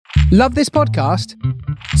Love this podcast?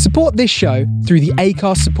 Support this show through the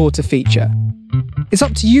Acast supporter feature. It's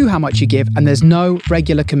up to you how much you give, and there's no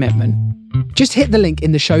regular commitment. Just hit the link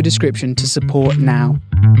in the show description to support now.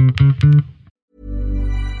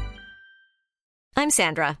 I'm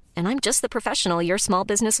Sandra, and I'm just the professional your small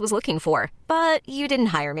business was looking for. But you didn't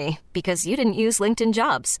hire me because you didn't use LinkedIn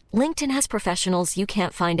Jobs. LinkedIn has professionals you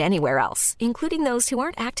can't find anywhere else, including those who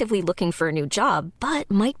aren't actively looking for a new job, but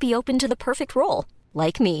might be open to the perfect role,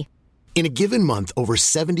 like me. In a given month, over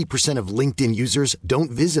 70% of LinkedIn users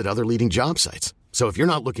don't visit other leading job sites. So if you're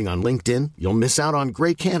not looking on LinkedIn, you'll miss out on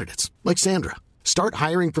great candidates like Sandra. Start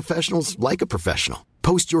hiring professionals like a professional.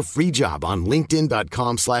 Post your free job on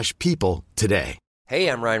linkedin.com/people today. Hey,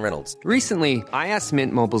 I'm Ryan Reynolds. Recently, I asked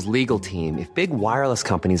Mint Mobile's legal team if big wireless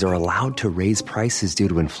companies are allowed to raise prices due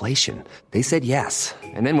to inflation. They said yes.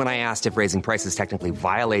 And then when I asked if raising prices technically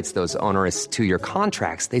violates those onerous two-year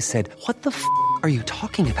contracts, they said, "What the f*** are you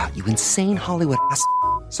talking about, you insane Hollywood ass?"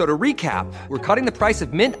 So to recap, we're cutting the price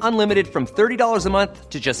of Mint Unlimited from $30 a month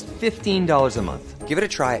to just $15 a month. Give it a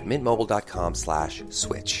try at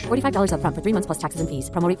mintmobile.com/switch. $45 up front for 3 months plus taxes and fees.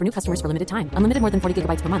 Promo rate for new customers for limited time. Unlimited more than 40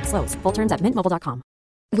 gigabytes per month. Slows full terms at mintmobile.com.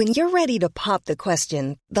 When you're ready to pop the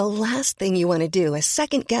question, the last thing you want to do is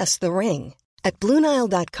second-guess the ring. At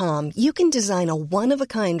BlueNile.com, you can design a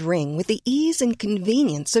one-of-a-kind ring with the ease and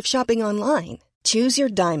convenience of shopping online. Choose your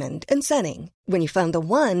diamond and setting. When you find the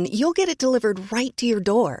one, you'll get it delivered right to your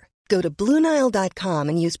door. Go to BlueNile.com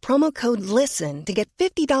and use promo code LISTEN to get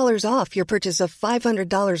 $50 off your purchase of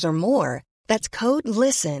 $500 or more. That's code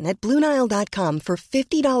LISTEN at BlueNile.com for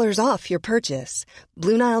 $50 off your purchase.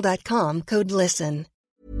 BlueNile.com, code LISTEN.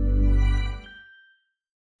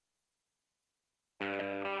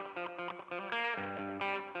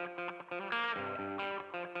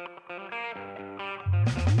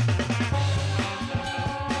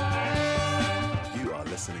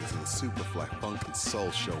 Listening to the Superfly Funk and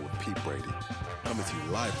Soul Show with Pete Brady. Coming to you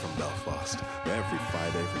live from Belfast, every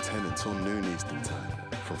Friday from 10 until noon Eastern Time.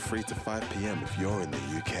 From 3 to 5 p.m. if you're in the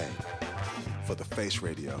UK. For the Face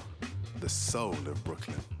Radio, the soul of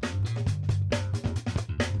Brooklyn.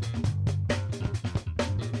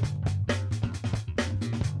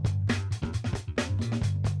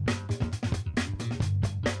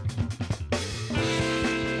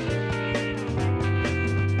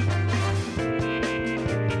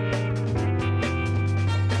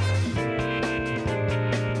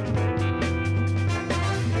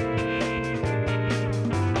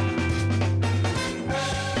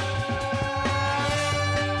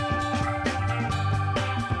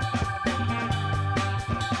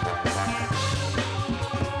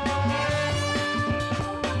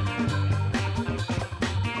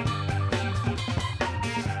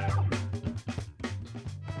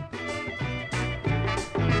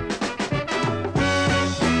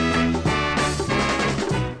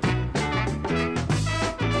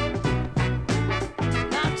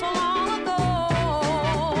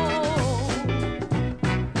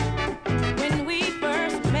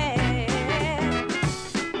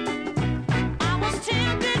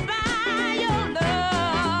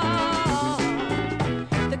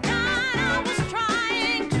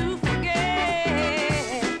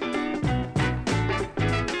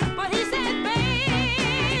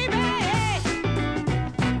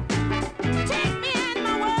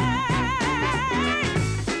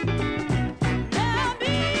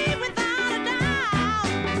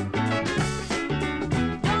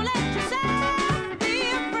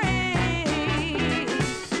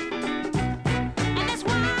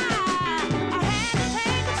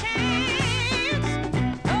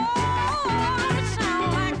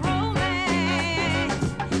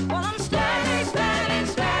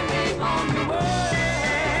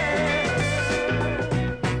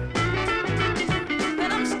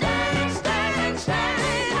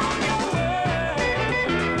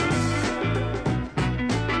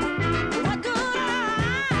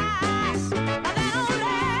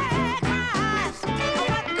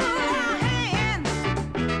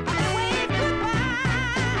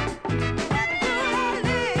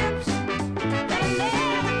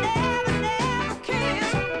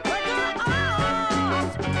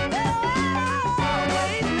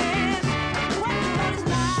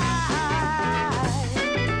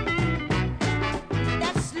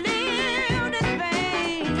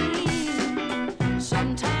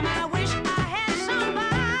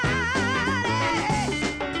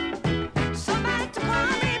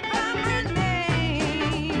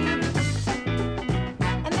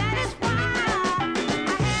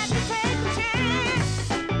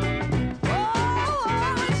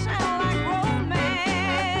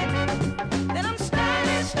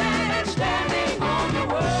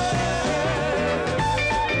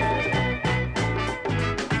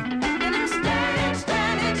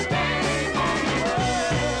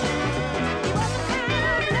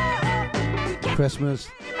 Christmas.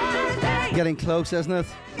 Getting close, isn't it?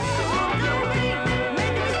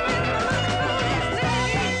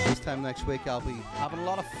 This time next week I'll be having a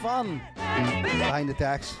lot of fun behind the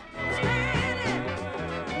decks.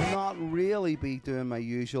 Not really be doing my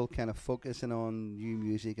usual kind of focusing on new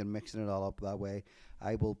music and mixing it all up that way.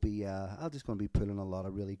 I will be, I'm just going to be pulling a lot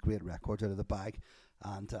of really great records out of the bag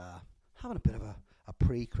and having a bit of a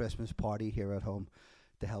pre-Christmas party here at home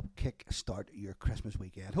to help kick-start your Christmas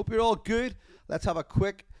weekend. Hope you're all good. Let's have a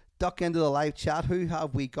quick duck into the live chat. Who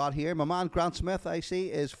have we got here? My man Grant Smith, I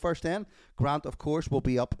see, is first in. Grant, of course, will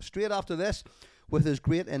be up straight after this with his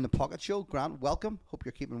Great in the Pocket show. Grant, welcome. Hope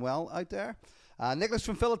you're keeping well out there. Nicholas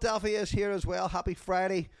from Philadelphia is here as well. Happy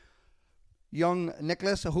Friday, young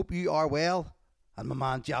Nicholas. I hope you are well. And my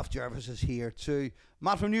man Jeff Jervis is here too.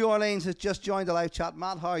 Matt from New Orleans has just joined the live chat.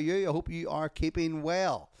 Matt, how are you? I hope you are keeping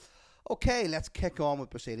well. Okay, let's kick on with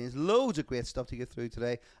proceedings. Loads of great stuff to get through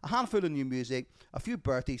today. A handful of new music, a few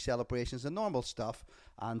birthday celebrations, the normal stuff.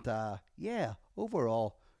 And yeah,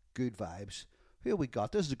 overall, good vibes. Here we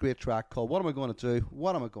got. This is a great track called What Am I Going to Do?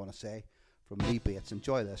 What Am I Going to Say? From Lee Bates.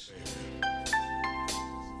 Enjoy this.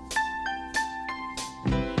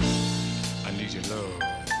 I need your love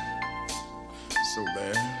so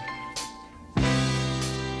bad.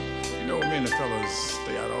 You know, me and the fellas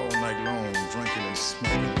stay out all night long drinking and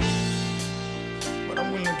smoking. But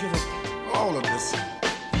I'm willing to give up all of this to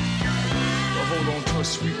hold on to a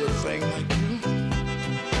sweet little thing like you.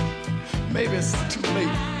 Maybe it's too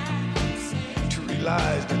late to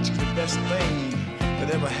realize that you're the best thing that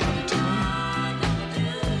ever happened to me.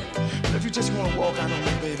 But if you just want to walk out on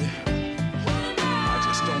me, baby, I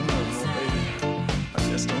just don't know, baby. I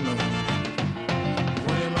just don't know.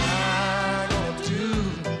 What am I gonna do?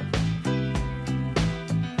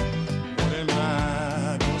 What am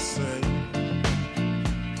I gonna say?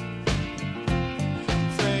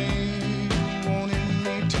 Thing you wanted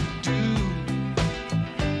me to do,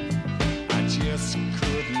 I just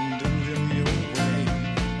couldn't do them your way.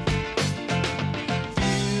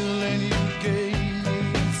 Feeling you gave me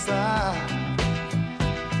inside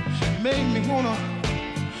made me wanna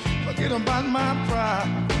forget about my pride.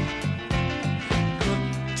 Good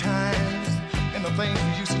times and the things we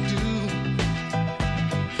used to do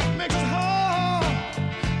makes it hard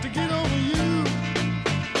to get over you.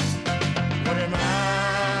 What am I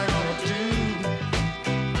gonna do?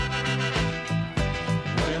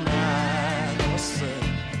 What am I gonna say?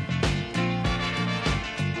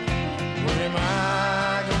 What am I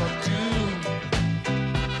gonna do?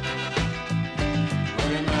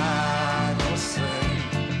 What am I gonna say?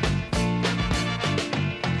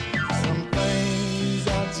 Some things I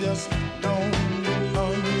just don't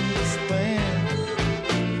understand.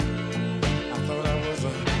 I thought I was a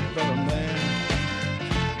better man.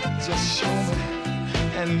 Just show me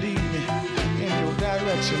and lead me in your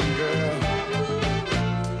direction, girl.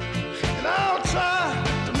 And I'll try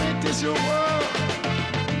to make this your world.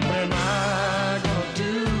 What am I gonna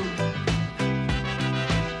do?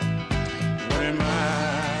 What am I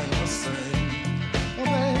gonna say? Oh,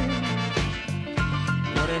 babe,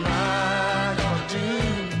 what am I gonna do?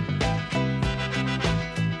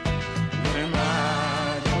 What am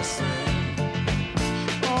I gonna say?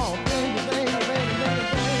 Oh, baby, baby, baby, baby,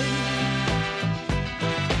 baby.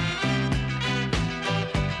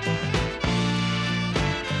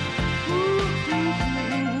 Ooh, ooh, ooh.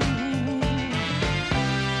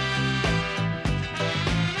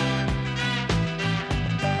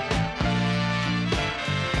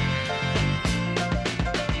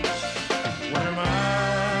 What am I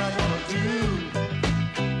gonna do?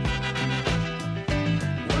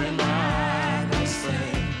 What am I gonna say?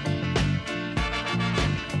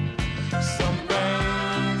 Some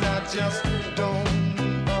things I just don't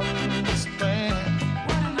understand.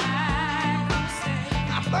 What am I gonna say?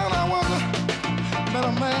 I thought I was a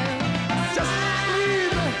better man. Just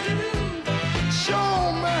leave me, show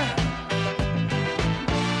me,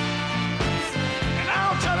 and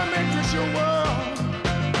I'll try to make this your world.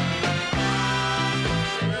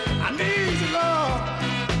 I need your love.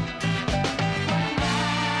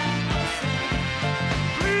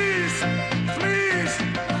 Please, please,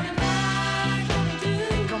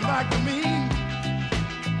 come back to me.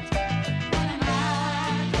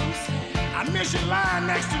 I miss you lying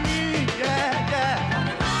next to me. Yeah, yeah.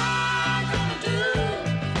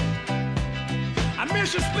 I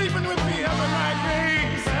miss you sleeping with me every night,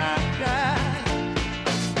 baby. Yeah, yeah.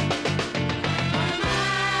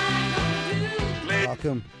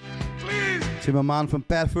 Welcome Please. to my man from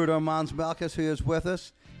Bedford, our man's Malchus, who is with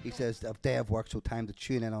us. He says, a day of work, so time to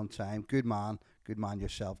tune in on time. Good man. Good man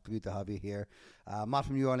yourself. Good to have you here. Matt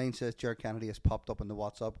from New Orleans says Ger Kennedy has popped up in the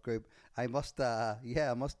WhatsApp group. I must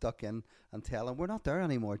duck in and tell him we're not there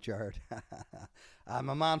anymore, Jared.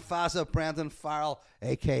 My man Fazza Brendan Farrell,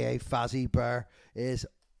 a.k.a. Fazzy Bear, is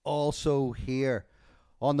also here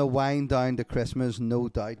on the wind down to Christmas, no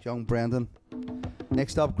doubt, young Brendan.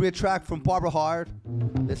 Next up, great track from Barbara Howard.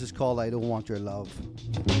 This is called I Don't Want Your Love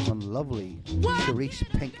on lovely Cerise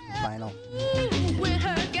Pink vinyl. With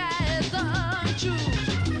her guys untrue.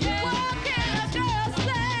 What can a girl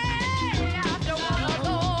say after one of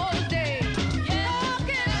those days? How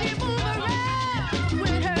can she move around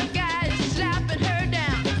with her guys slapping her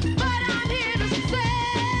down? But I'm here to say,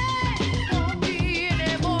 won't be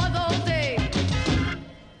any more of those days.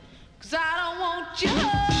 'Cause I don't want you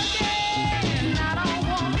hugging, I don't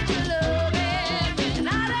want you loving, and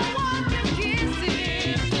I don't want you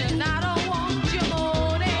kissing, and I don't want you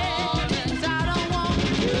moaning, 'cause I don't want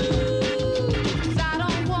you, 'cause I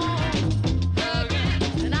don't want hugging,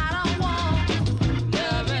 and I don't want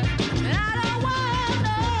loving, and I don't want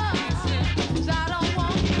love, 'cause I don't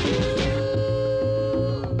want you.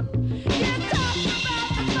 You talk about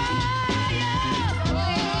the fire, you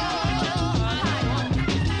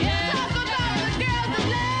talk about the girls that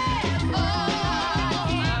laugh,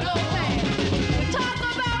 in your pants. You talk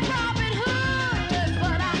about Robin Hood,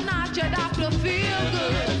 but I'm not your Dr.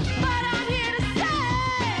 Feelgood. But I'm here to say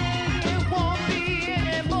it won't be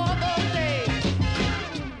any more those days.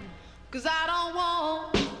 'Cause I don't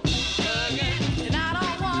want hugging, and I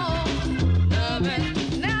don't want loving,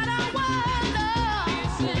 and I don't want love,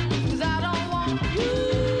 'cause I don't want you.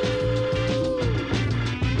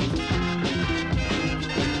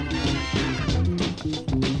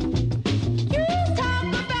 You talk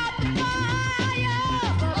about the fire,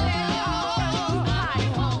 but they all high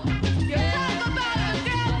on. You talk about the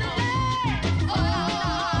girls that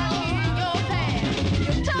laugh, in your pants.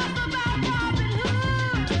 You talk about Robin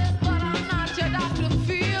Hood, but I'm not your Dr.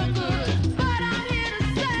 Feelgood. But I'm here to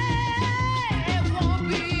say it won't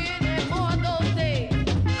be any more of those days.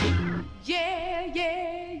 Yeah,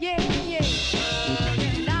 yeah, yeah, yeah.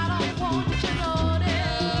 And I don't want you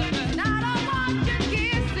loaded, and I don't want you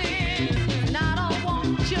kissing, and I don't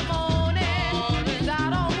want you moaning, 'cause I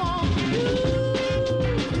don't want you,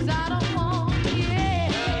 'cause I don't want,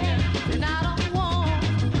 yeah, and I don't want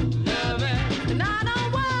loving, and I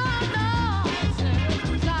don't want love,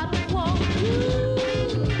 'cause I don't want you.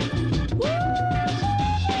 Woo!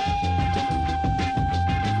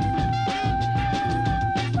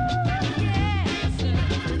 Yes,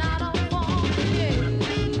 and I don't want, yeah,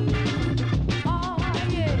 oh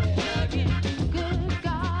yeah, good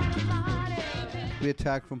God Almighty. Great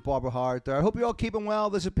track from Barbara Howard there. I hope you're all keeping well.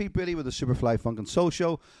 This is Pete Brady with the Superfly Funk and Soul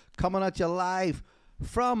Show, coming at you live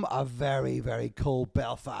from a very, very cold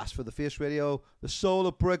Belfast for the Face Radio, the Soul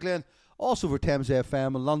of Brooklyn, also for Thames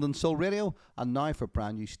FM and London Soul Radio, and now for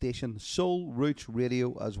brand new station Soul Roots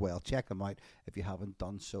Radio as well. Check them out if you haven't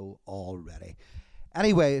done so already.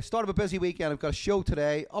 Anyway, start of a busy weekend. I've got a show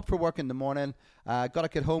today, up for work in the morning. Got to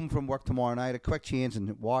get home from work tomorrow night, a quick change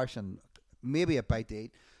and wash and maybe a bite to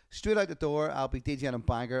eat. Straight out the door, I'll be DJing in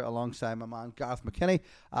Bangor alongside my man Gareth McKinney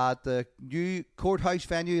at the new courthouse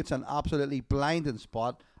venue. It's an absolutely blinding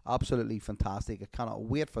spot, absolutely fantastic. I cannot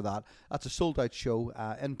wait for that. That's a sold out show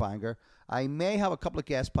in Bangor. I may have a couple of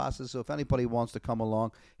guest passes, so if anybody wants to come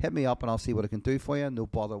along, hit me up and I'll see what I can do for you. No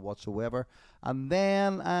bother whatsoever. And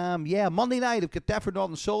then, Monday night, I've got Deptford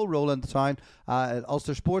Northern Soul rolling into town at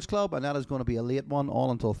Ulster Sports Club, and that is going to be a late one,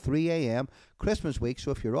 all until 3 a.m. Christmas week,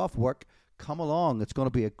 so if you're off work, come along. It's going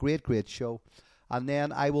to be a great, great show. And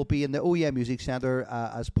then I will be in the OEM Music Centre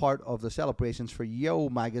as part of the celebrations for Yo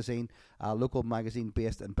magazine, a local magazine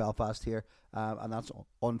based in Belfast here. And that's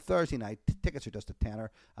on Thursday night. Tickets are just a tenner,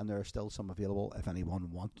 and there are still some available if anyone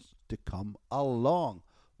wants to come along.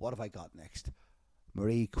 What have I got next?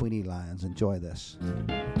 Marie Queenie Lyons. Enjoy this.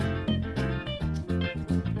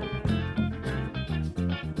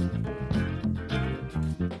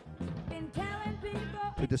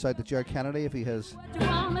 Put this out to Ger Kennedy if he has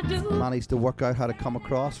managed to work out how to come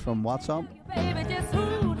across from WhatsApp. Baby, just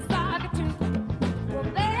who to start it to. Well,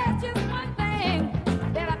 there's just one thing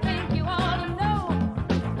that I think you ought to know.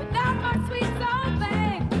 Without my sweet soul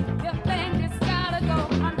thing, your thing just gotta go.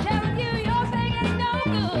 I'm telling you, your thing ain't no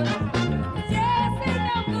good. Yes, ain't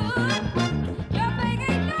no good. Your thing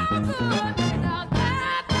ain't no good. Without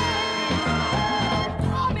that thing.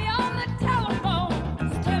 Call me on the telephone.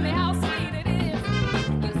 Just tell me how sweet it is.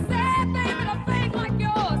 You said, baby, a thing like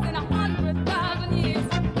yours in 100,000 years.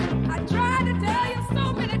 I tried to tell you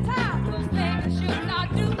so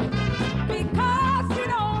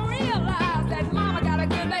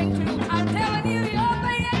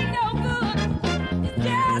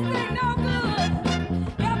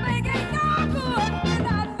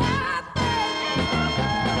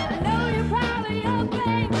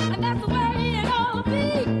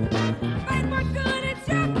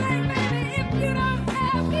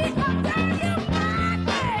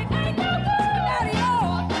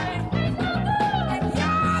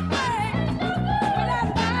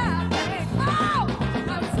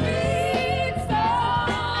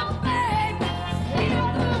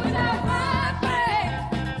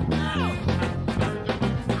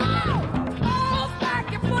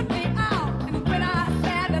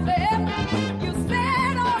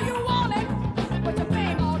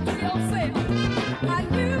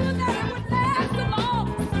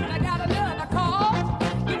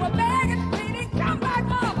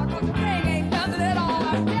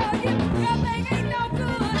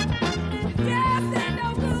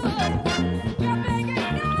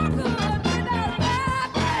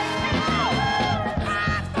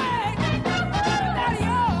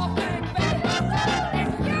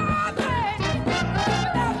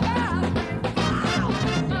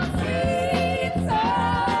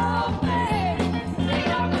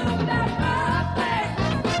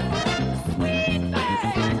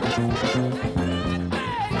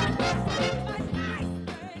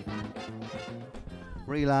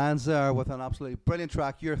Bree Lyons there with an absolutely brilliant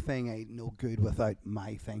track. Your thing ain't no good without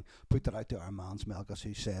my thing. Put that out to our man Smelgus,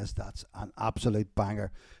 who says that's an absolute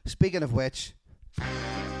banger. Speaking of which,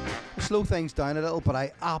 slow things down a little, but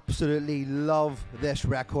I absolutely love this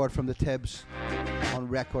record from the Tibbs on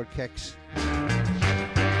Record Kicks.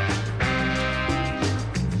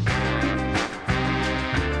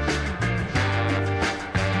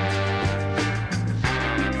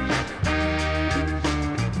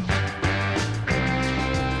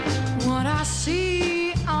 What I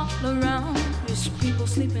see all around is people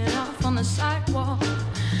sleeping off on the sidewalk.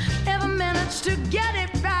 Never managed to get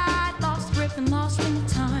it right, lost grip and lost in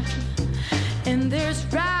time. And there's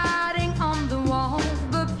writing on the wall,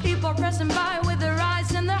 but people pressing by with their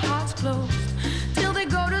eyes and their hearts closed, till they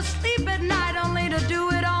go to sleep at night only to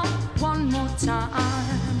do it all one more time.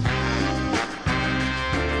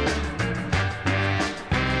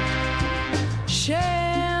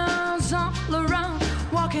 Shells all around,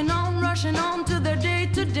 walking on, rushing on to their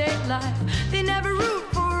day-to-day life. They never root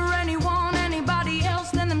for anyone, anybody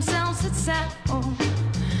else than themselves. It's sad, oh,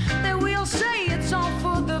 that we'll say it's all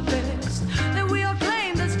for the best, that we'll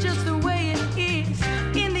claim that's just the way it is.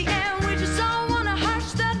 In the end, we just all want to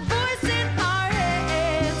hush that voice in our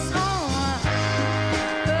heads. I'd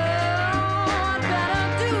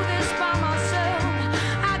better do this by myself.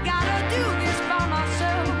 I gotta do this by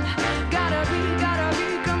myself. Gotta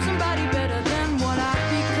become somebody better than what I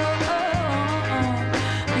become,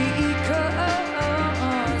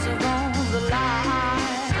 because of all the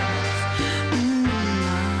lies.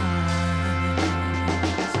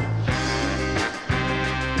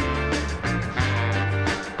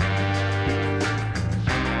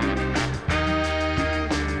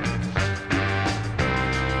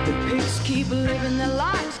 The pigs keep living their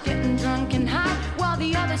lives, getting drunk and high, while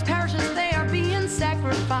the others perish as they are being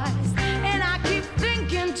sacrificed. And I keep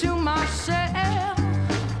thinking to myself,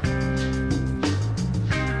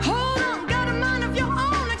 hold on, got a mind of your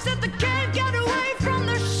own, except the cave, get away from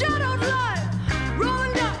the shadowed light.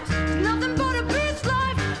 Rolling dice, nothing but a beast's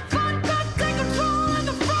life. Fight back, take control of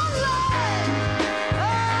the front line.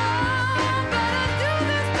 Oh, better do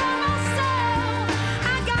this by myself. I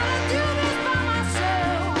gotta do this by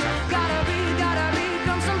myself. Gotta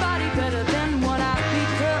become somebody better than what I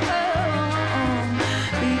become,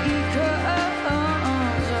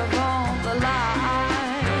 because of all the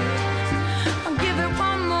lies. I'll give it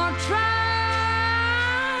one more try.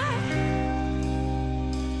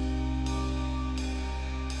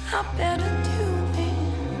 I better do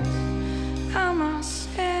this by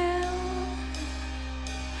myself.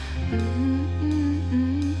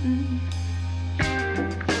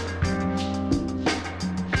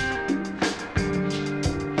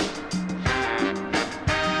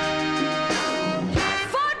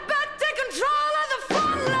 Fight back, take control of the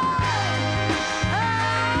front line.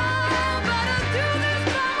 Oh, better do this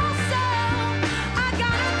by myself. I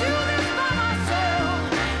gotta do this by myself.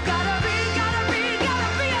 Gotta be a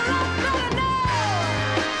lot better now.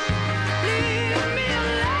 Leave me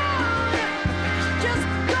alone. Just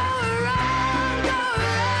go around.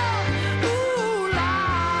 Ooh,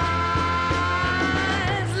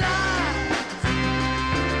 lies, lies.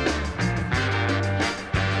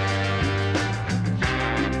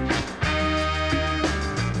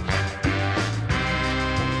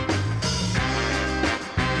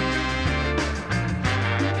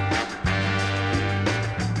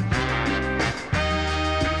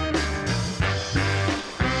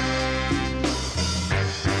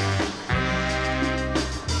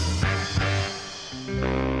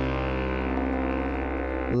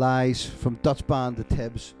 Lies from Dutch band The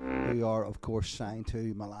Tibbs, who are of course signed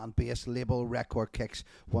to Milan-based label Record Kicks,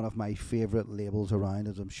 one of my favourite labels around,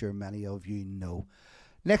 as I'm sure many of you know.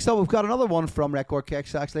 Next up, we've got another one from Record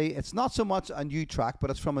Kicks. Actually, it's not so much a new track,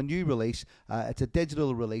 but it's from a new release. It's a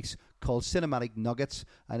digital release called Cinematic Nuggets,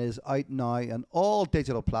 and is out now on all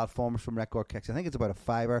digital platforms from Record Kicks. I think it's about a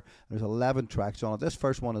fiver. There's 11 tracks on it. This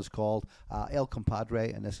first one is called El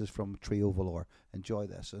Compadre, and this is from Trio Valor. Enjoy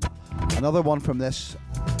this. And another one from this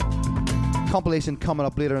compilation coming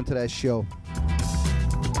up later in today's show.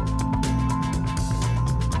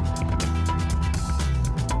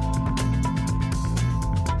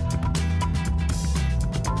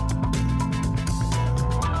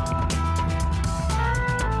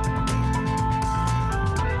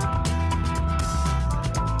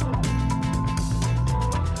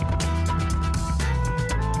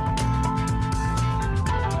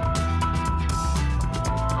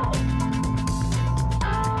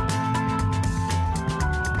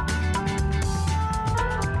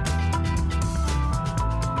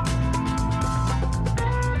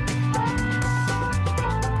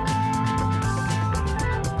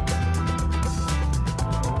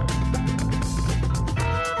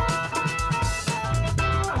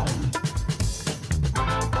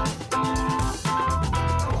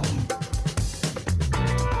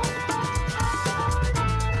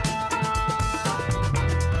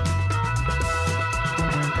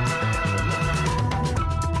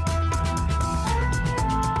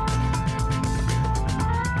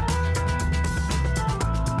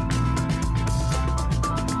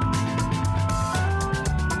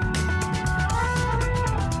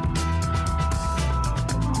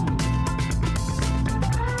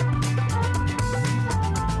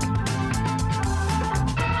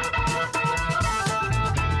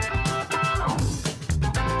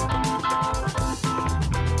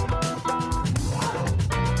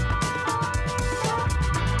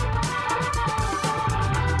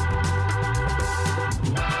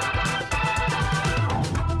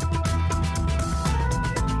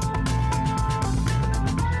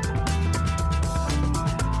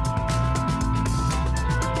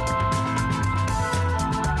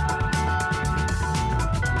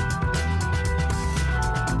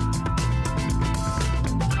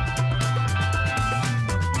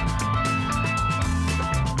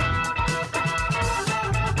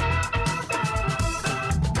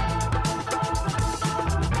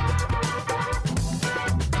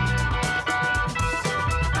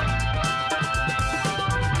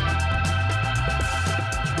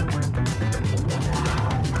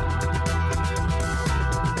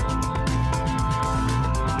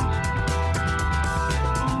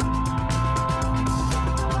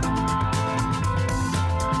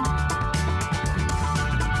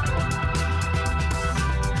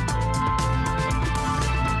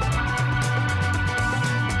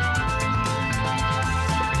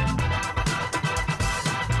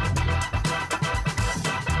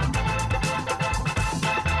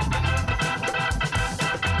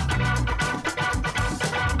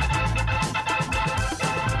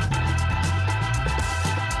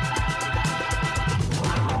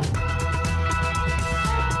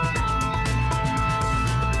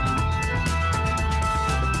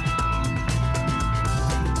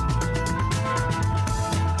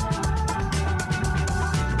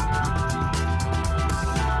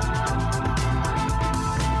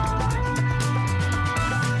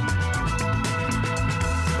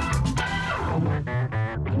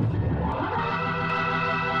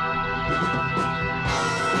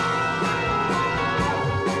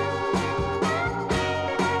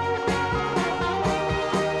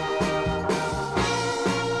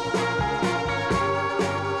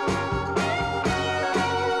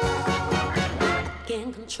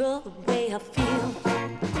 control the way I feel.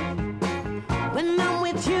 When I'm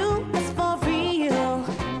with you, it's for real.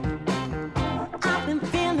 I've been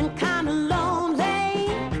feeling kinda lonely,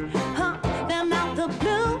 then out the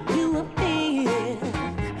blue you appear.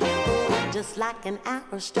 Just like an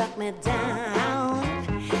arrow struck me down.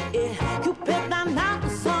 Yeah, you put my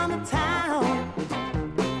knuckles on the town.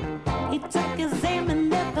 He took his aim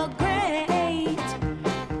and it felt great,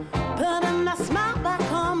 putting a smile back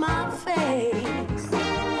on my face.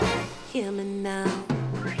 Hear me now.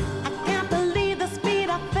 I can't believe the speed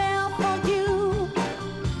I fell for you.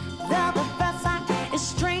 Love at first sight is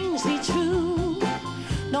strangely true.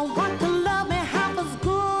 No one can love me half as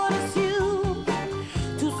good as you.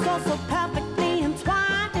 Two souls so perfectly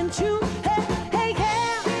entwined and true. Hey, hey,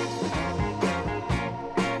 yeah.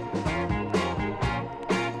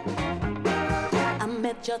 I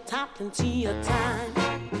met your top into your time,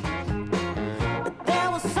 but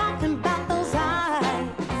there was something about those eyes.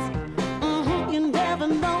 You never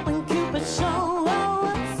know when Cupid shows,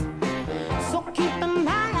 so keep an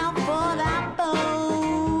eye out for that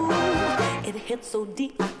bow. It hits so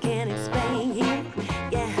deep I can't explain.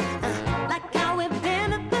 Yeah, like how we've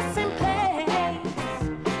been at the same place.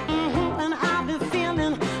 And I've been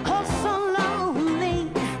feeling oh so lonely.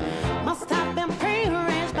 Must have been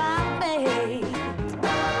prearranged by fate.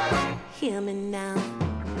 Hear me now.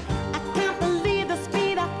 I can't believe the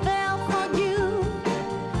speed I fell for you.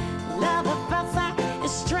 Love at first sight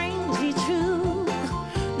is strangely true.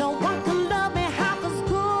 No one can love me half as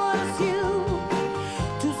good as you.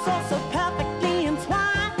 Two souls so perfectly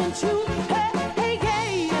entwined and true. Hey, hey,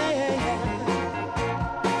 yeah, yeah, yeah.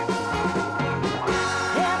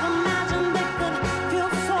 Never imagined they could feel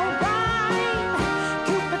so right.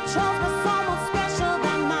 Cupid chose me someone special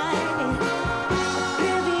that night.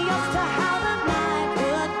 Oblivious to how the night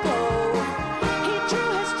would go. He drew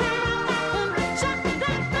his string back and shut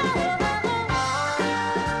that door.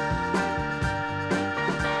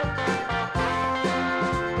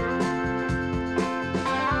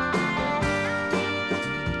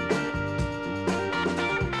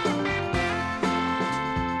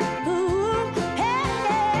 Ooh,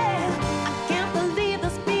 hey, I can't believe the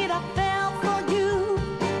speed I fell for you.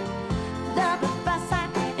 Love at first sight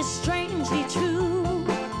is strangely true.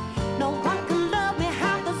 No one can love me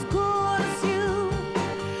half as good as you.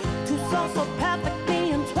 Two souls so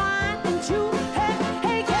perfectly entwined and true. Hey,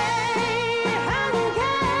 hey, yeah,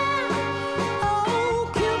 yeah. Oh,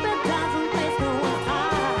 Cupid doesn't waste no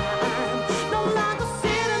time. No longer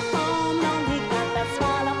sitting home, no, he got that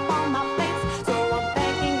smile up on my face. So I'm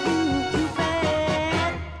thanking you,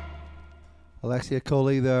 Cupid. Alexia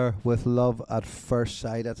Coley there with Love at First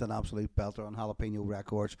Sight. That's an absolute belter on Jalapeno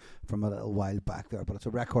Records from a little while back there. But it's a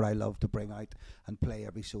record I love to bring out and play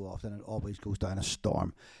every so often. It always goes down a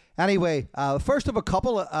storm. Anyway, first of a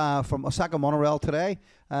couple from Osaka Monorail today.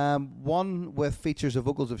 One with features of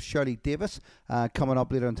vocals of Shirley Davis coming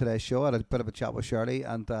up later in today's show. I had a bit of a chat with Shirley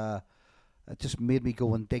and it just made me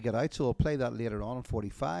go and dig it out. So I'll play that later on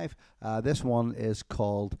 45. This one is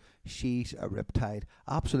called She's a Riptide.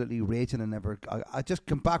 Absolutely raging and never. I just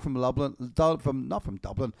come back from from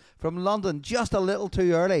London just a little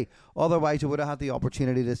too early. Otherwise, I would have had the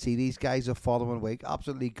opportunity to see these guys the following week.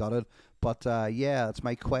 Absolutely gutted. But yeah, it's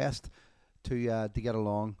my quest to get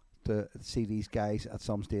along to see these guys at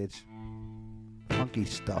some stage. Funky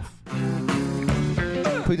stuff.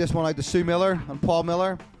 Put this one out to Sue Miller and Paul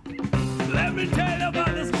Miller. Let me tell you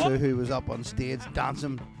about this Sue, who was up on stage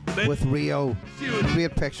dancing with Rio.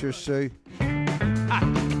 Great pictures, Sue.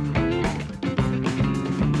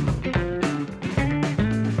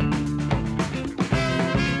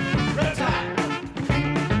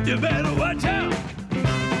 Reptile, you better watch out.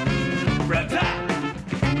 Reptile,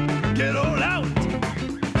 get on out.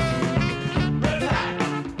 Reptile,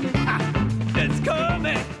 it's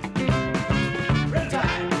coming.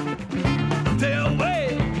 Reptile, stay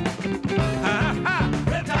away.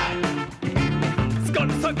 Reptile, it's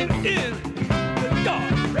gonna suck it in.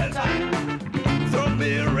 God, reptile, throw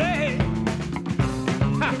me a ray.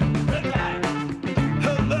 Reptile,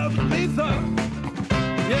 her love lethal.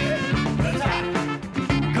 Yeah, reptile,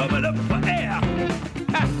 coming up for air.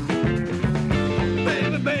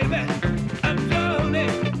 Baby, baby, I'm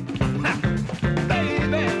drowning. Baby,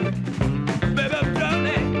 baby, I'm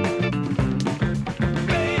drowning.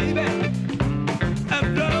 Baby, I'm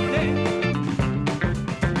drowning.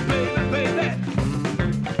 Baby, baby,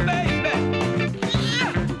 baby. Yeah.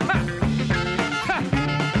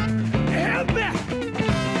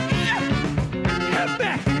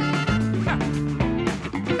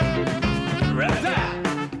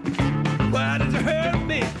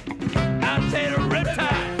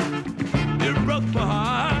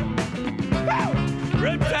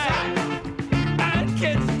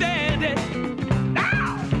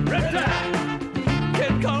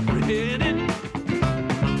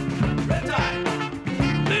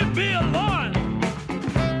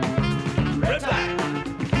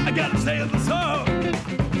 sing the song.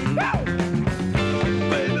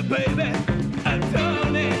 Baby, baby, I'm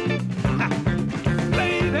doing it.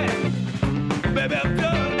 Baby, baby, I'm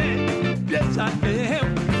doing it. Yes, I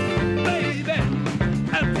am. Baby,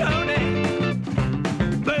 I'm doing it.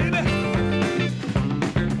 Baby.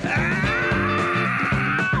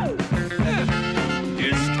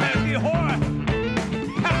 You skanky whore.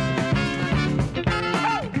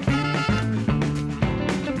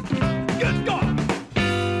 Good God.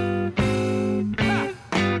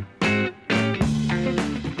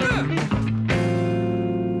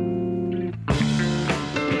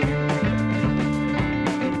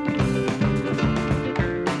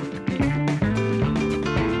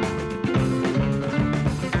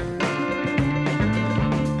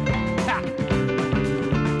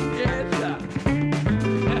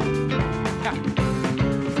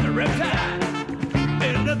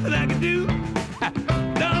 Nothing I can do.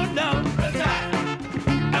 No, no,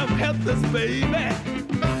 I'm helpless, baby.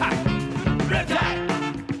 Reptile,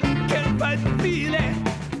 can't fight the feeling.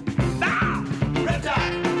 Ah,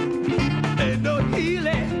 reptile, ain't no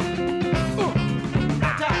healing.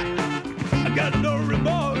 Reptile, I got no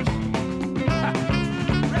remorse.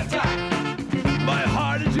 Reptile, my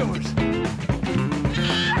heart is yours.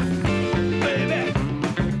 Baby,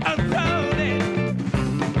 I'm drowning.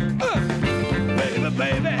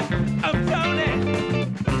 Baby, I'm drowning.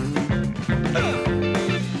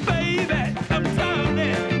 Baby, I'm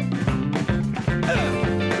drowning.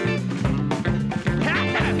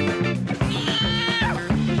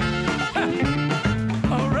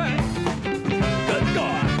 All right. Good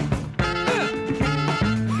God.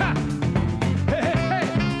 Hey, hey, hey,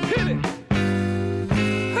 hit it.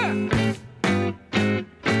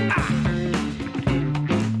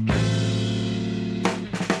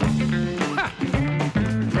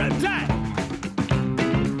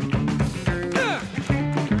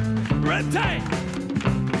 Reptile.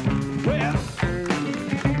 Well,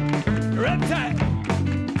 reptile.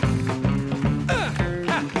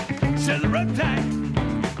 Says a reptile.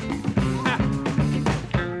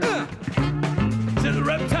 Says a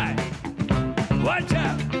reptile. Watch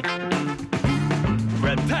out.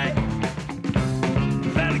 Reptile.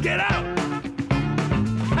 Better get out.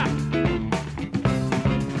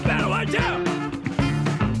 Better watch out.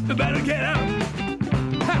 Better get out.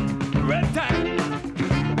 Reptile.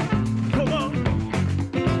 Come on,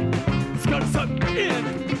 it's got something in.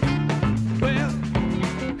 Well,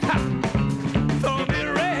 throw me a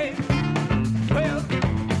ray. Well,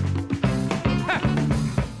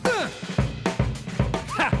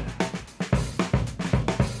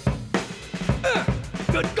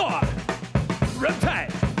 good God,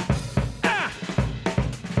 reptile.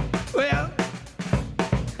 Well,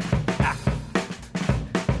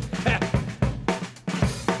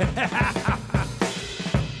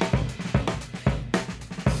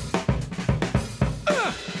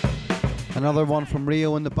 Another one from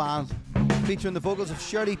Rio and the band, featuring the vocals of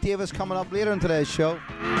Shirley Davis, coming up later in today's show.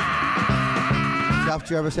 Jeff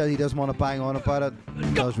Jervis says he doesn't want to bang on about it.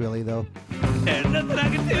 He does really, though. There's nothing I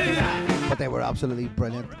can do. But they were absolutely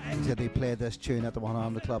brilliant. He said they played this tune at the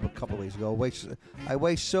 100 Club a couple of weeks ago. I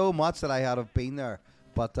wish so much that I had have been there.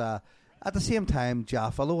 But at the same time,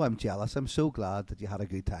 Jeff, although I'm jealous, I'm so glad that you had a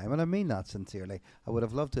good time. And I mean that sincerely. I would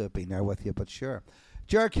have loved to have been there with you, but sure.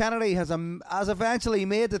 Jared Kennedy has eventually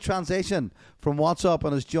made the transition from WhatsApp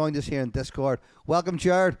and has joined us here in Discord. Welcome,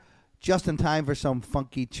 Jared. Just in time for some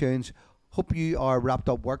funky tunes. Hope you are wrapped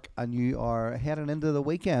up work and you are heading into the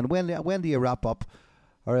weekend. When do you wrap up?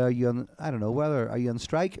 Or are you on, I don't know, are you on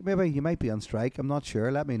strike? Maybe you might be on strike. I'm not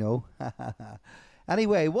sure. Let me know.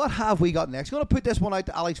 Anyway, what have we got next? I'm going to put this one out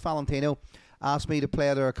to Alex Valentino. Asked me to play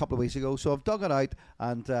it there a couple of weeks ago. So I've dug it out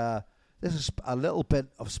and this is a little bit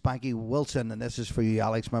of Spanky Wilson, and this is for you,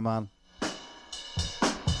 Alex, my man.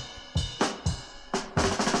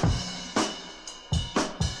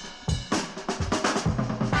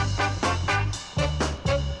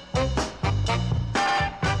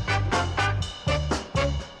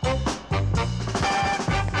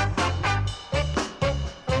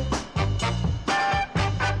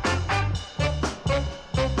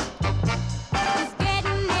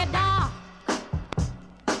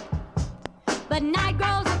 But night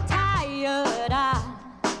grows tired eyes.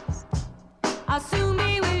 I'll soon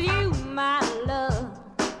be with you, my love,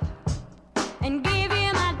 and give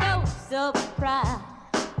you my dose of pride.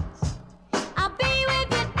 I'll be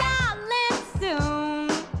with you, darling, soon.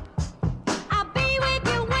 I'll be with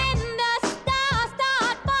you when the stars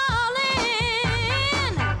start falling.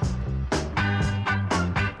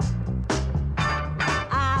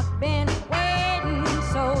 I've been waiting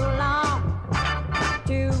so long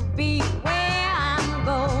to be where I'm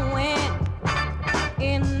going.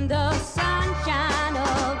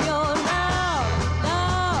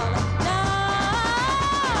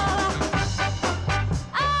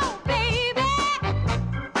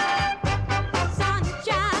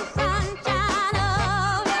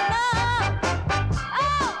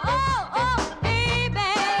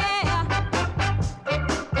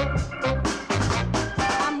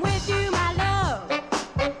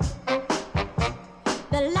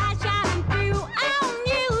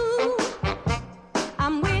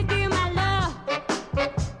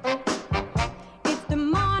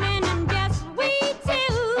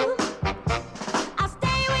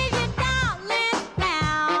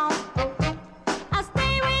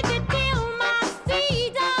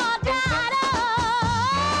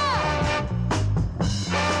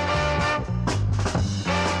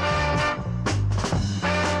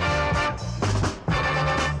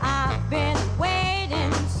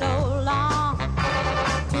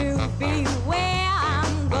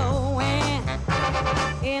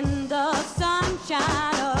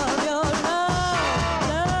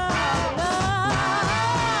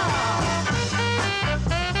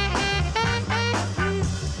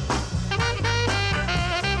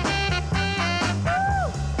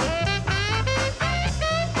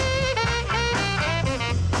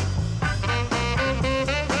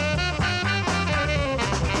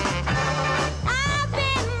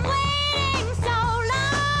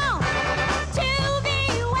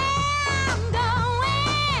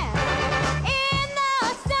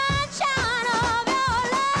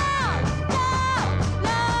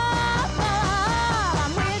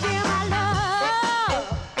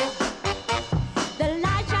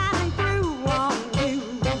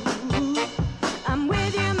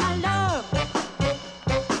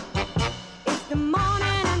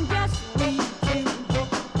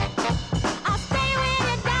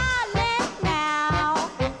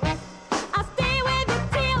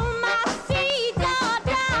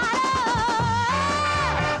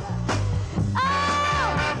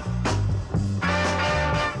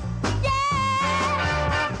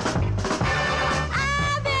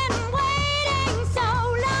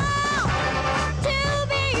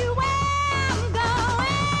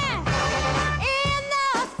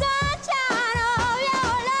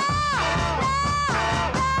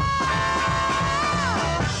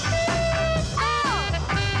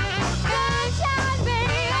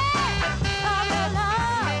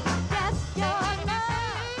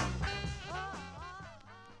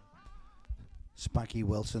 Jackie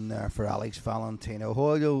Wilson there for Alex Valentino.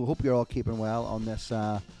 Hope you're all keeping well on this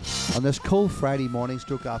cold Friday morning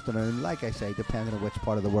stroke afternoon. Like I say, depending on which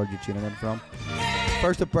part of the world you're tuning in from.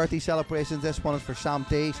 First of birthday celebrations. This one is for Sam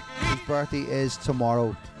D, whose birthday is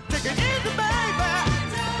tomorrow. Take it easy, baby.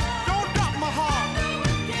 Don't drop my heart.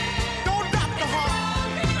 Don't drop the heart.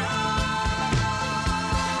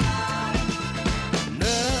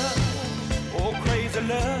 Love, oh crazy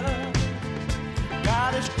love,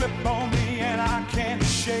 got its grip on me and I can't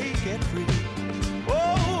shake it free.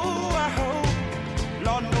 Oh, I hope,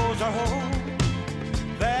 Lord knows I hope,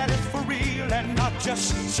 that it's for real and not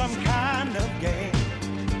just some kind of game.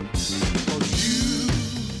 'Cause you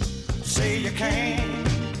say you can't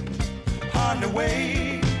hardly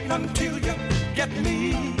wait until you get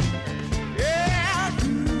me. Yeah,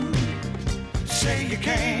 you say you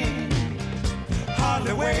can't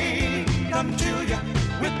hardly wait until you're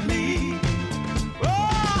with me.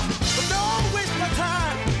 Oh, but don't waste my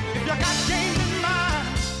time if you got game in mind,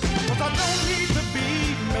 'cause I don't need to be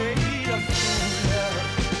made a fool of.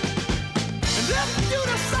 And if you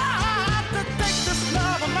decide to take this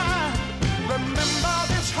love of mine, remember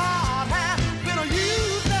this heart has been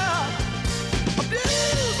used up.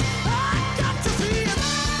 I got to see it.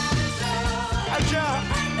 I just,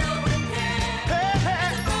 hey, hey.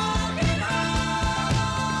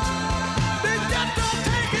 They just don't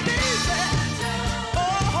take it easy.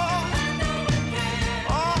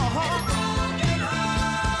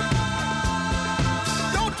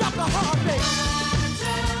 Don't drop the heart, baby.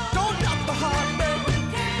 Don't drop the heart, baby.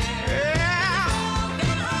 Yeah.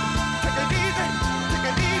 Take it easy,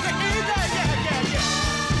 easy, yeah, yeah, yeah.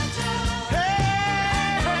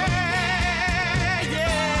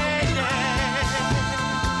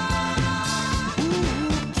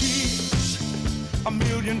 A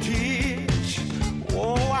million tears.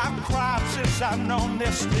 Oh, I've cried since I've known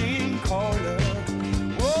this thing called love.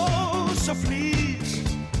 Oh, so please,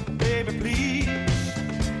 baby, please,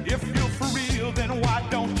 if you're for real, then why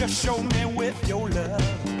don't you show me with your love?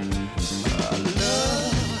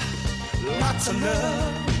 Love, lots of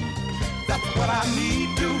love. That's what I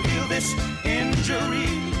need to heal this injury.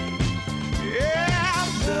 Yeah,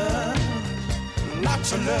 love,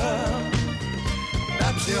 lots of love.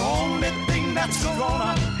 That's the only thing that's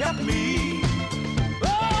gonna help me.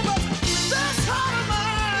 Oh, but this heart of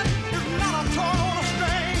mine is not a toy on a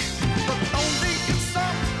string, but only it's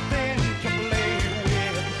something to play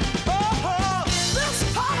with. Oh, this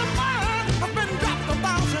heart of mine has been dropped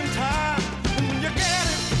 1,000 times, and when you get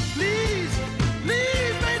it, please,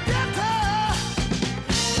 please be gentle.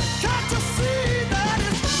 Can't you see that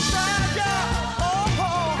it's fragile? Oh,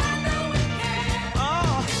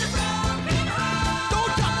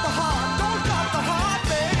 don't drop the heart,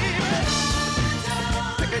 baby.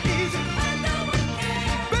 Take it easy.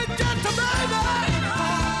 Be gentle, baby.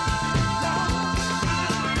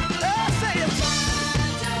 Hey, say it.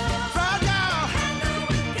 Fragile.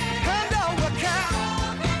 And no, we can't.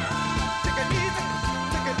 Take it easy.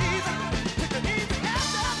 Take it easy. Take it easy.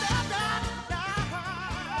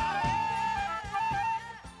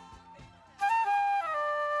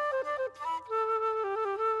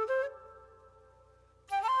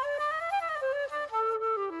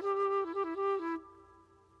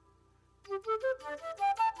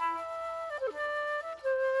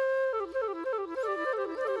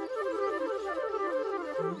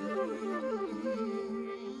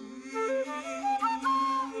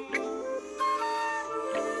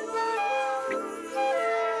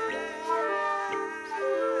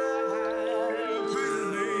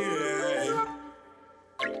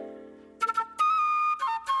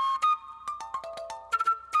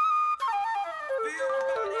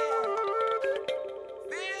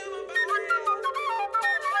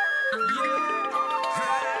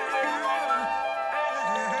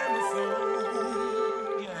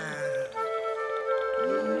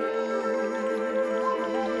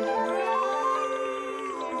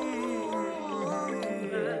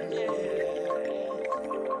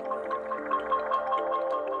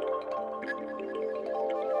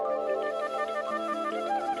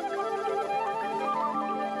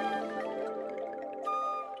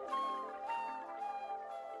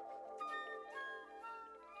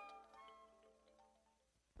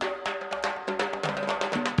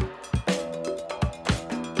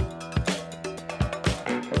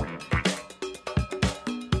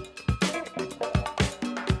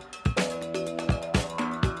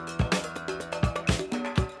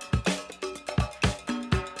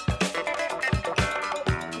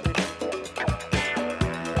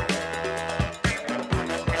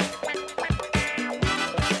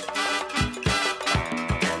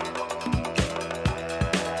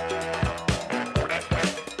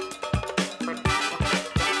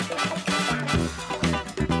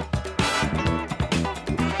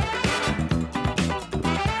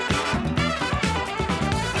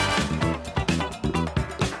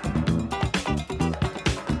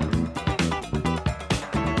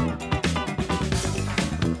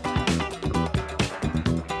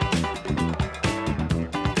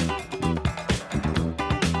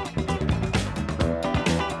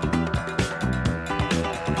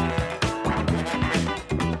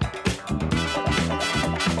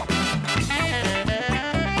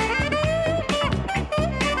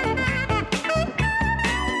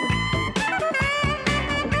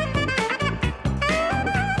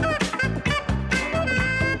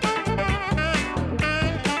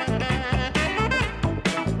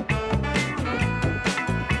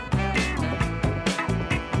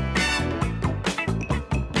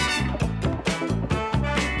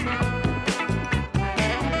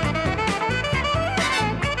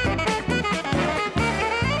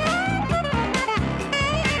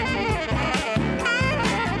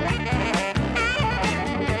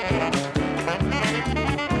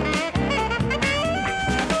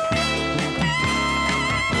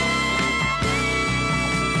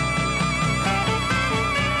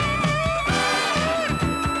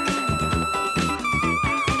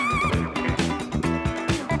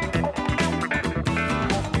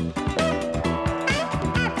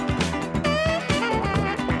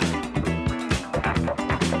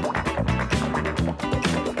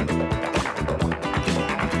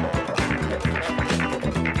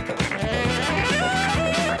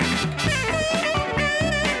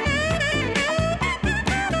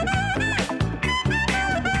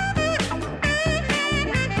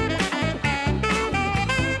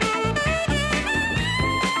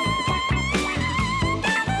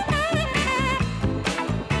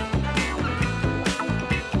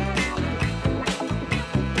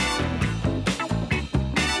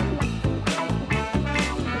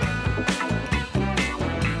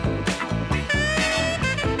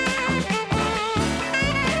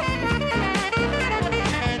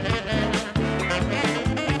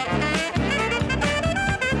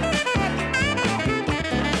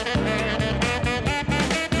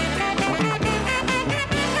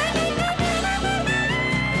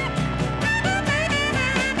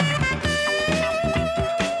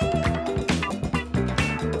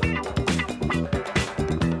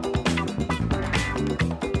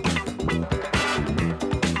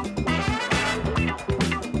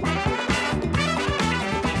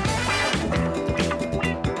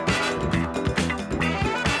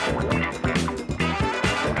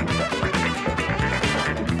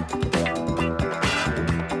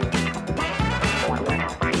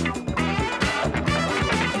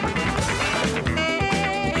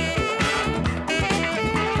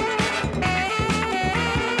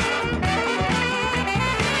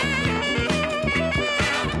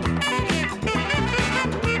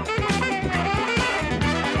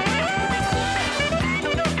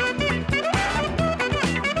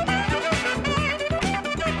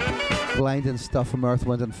 Blinding Stuff from Earth,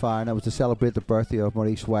 Wind and Fire, and that was to celebrate the birthday of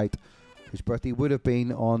Maurice White, whose birthday would have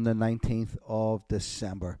been on the 19th of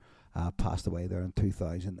December. Passed away there in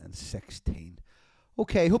 2016.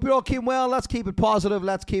 Okay, hope you're all keeping well. Let's keep it positive.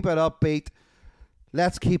 Let's keep it upbeat.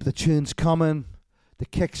 Let's keep the tunes coming to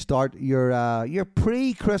kickstart your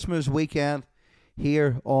pre-Christmas weekend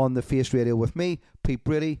here on the Face Radio with me, Pete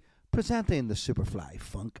Brady, presenting the Superfly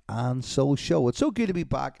Funk and Soul Show. It's so good to be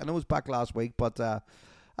back. I know I was back last week, but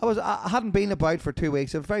I hadn't been about for 2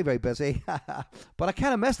 weeks. I was very, very busy. But I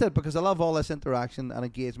kind of missed it because I love all this interaction and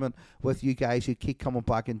engagement with you guys who keep coming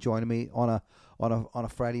back and joining me on a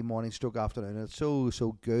Friday morning stroke afternoon. And it's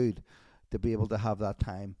so good to be able to have that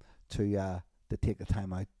time to take the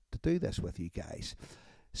time out to do this with you guys.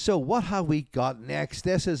 So what have we got next?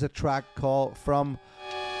 This is a track called From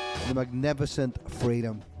the Magnificent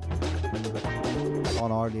Freedom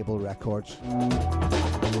on our label Records.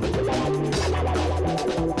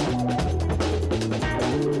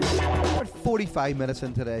 45 minutes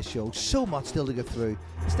into today's show. So much still to get through.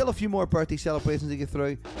 Still a few more birthday celebrations to get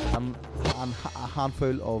through, and a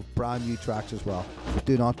handful of brand new tracks as well. But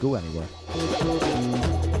do not go anywhere.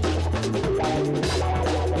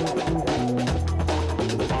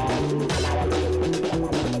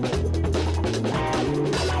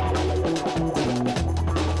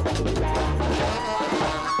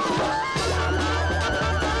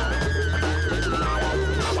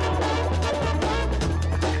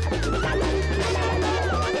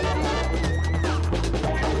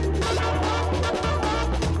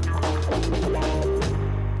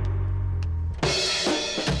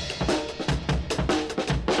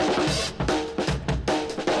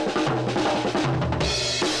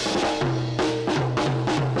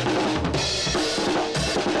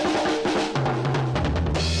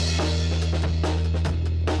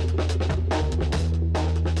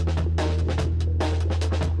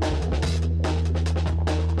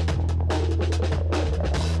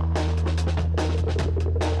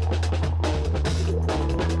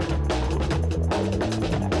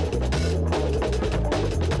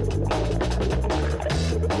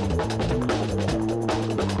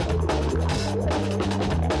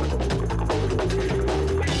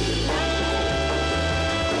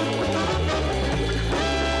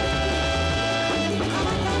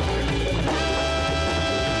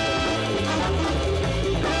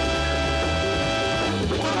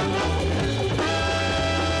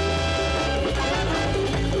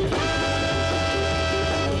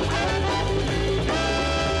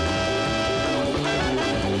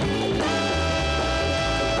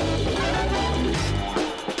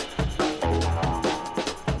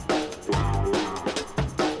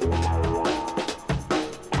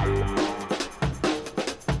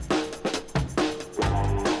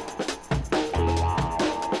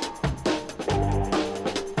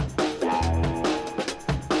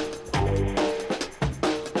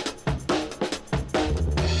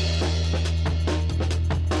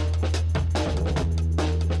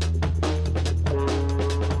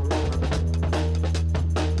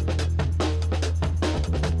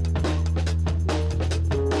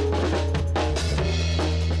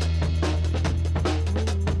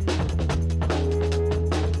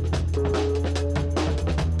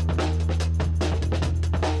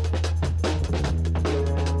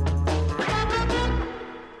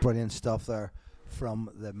 Brilliant stuff there from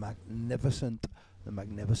the magnificent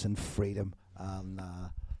Freedom, and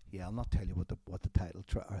yeah, I'll not tell you what the title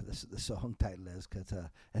or the song title is because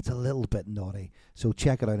it's a little bit naughty. So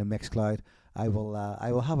check it out on Mixcloud. I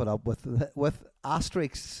will have it up with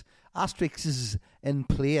asterisks in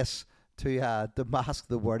place to mask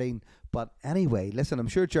the wording. But anyway, listen, I'm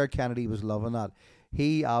sure Jared Kennedy was loving that.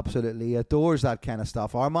 He absolutely adores that kind of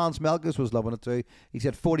stuff. Armand Smelkus was loving it too. He's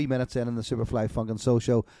at 40 minutes in the Superfly Funk and Soul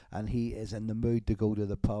Show, and he is in the mood to go to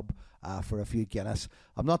the pub for a few Guinness.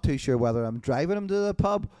 I'm not too sure whether I'm driving him to the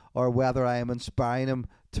pub or whether I am inspiring him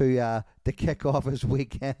to kick off his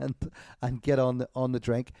weekend and get on the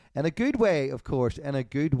drink. In a good way, of course, in a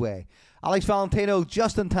good way. Alex Valentino,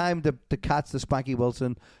 just in time to catch the Spanky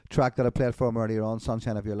Wilson track that I played for him earlier on,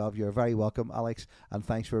 Sunshine of Your Love. You're very welcome, Alex, and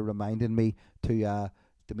thanks for reminding me to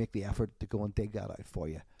make the effort to go and dig that out for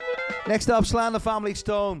you. Next up, Slan the Family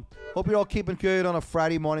Stone. Hope you're all keeping good on a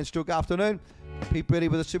Friday morning stroke afternoon. Pete Brady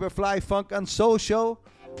with the Superfly Funk and Soul Show,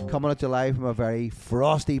 coming at you live from a very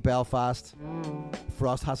frosty Belfast.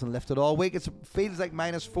 Frost hasn't lifted all week. It feels like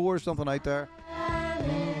 -4 or something out there.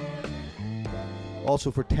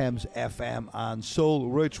 Also for Thames FM and Soul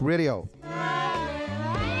Roots Radio.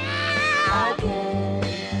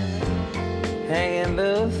 Hanging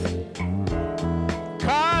loose,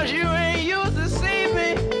 'cause you ain't used to see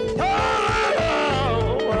me. Oh,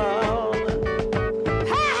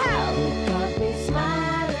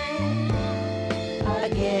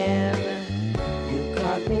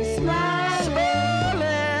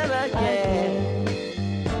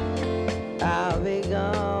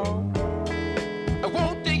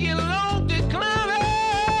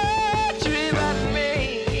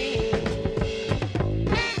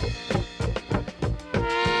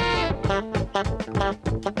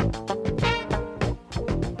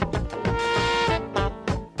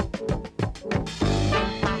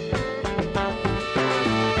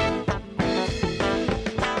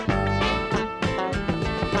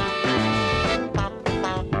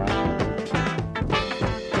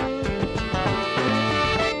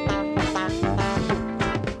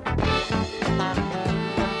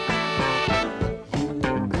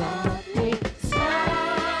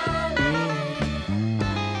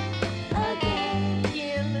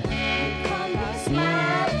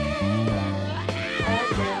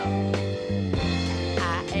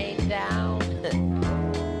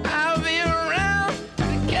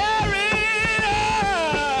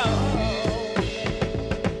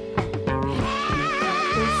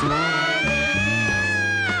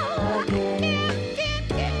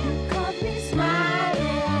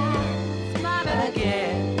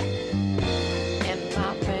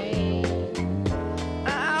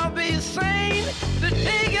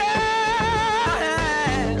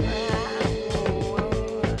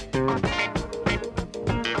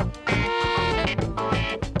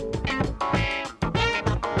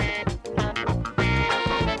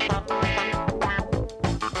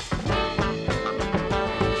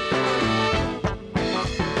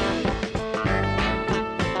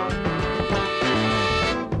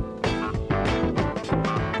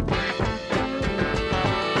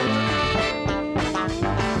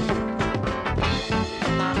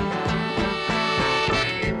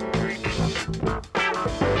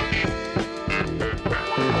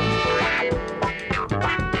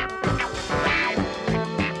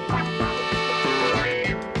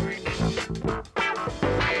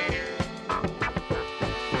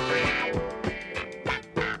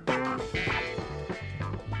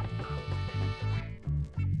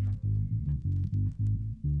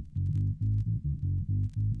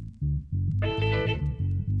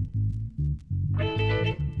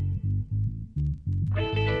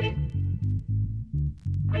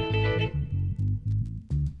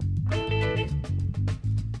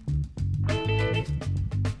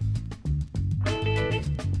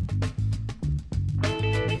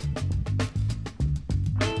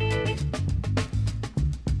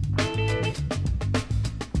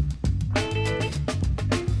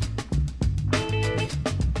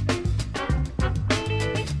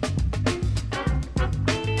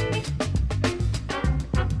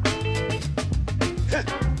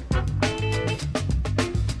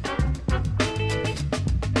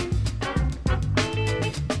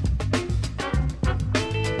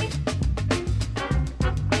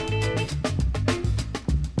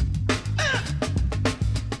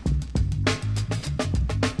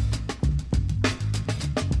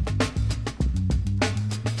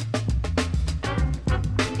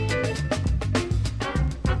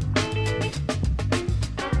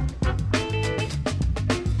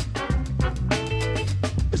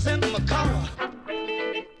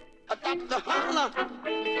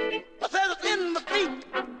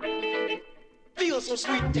 So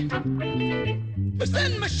sweet. It's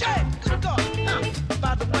in my shape, good God,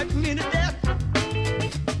 about to wake me to death.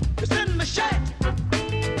 It's in my shape,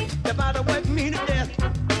 about to wake me to death.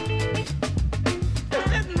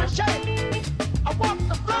 It's in my shape, I walk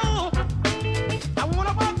the floor, I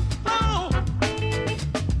wanna walk the floor.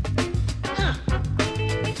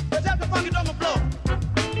 Let's have the funky drum on the floor.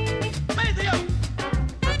 Crazy, yo.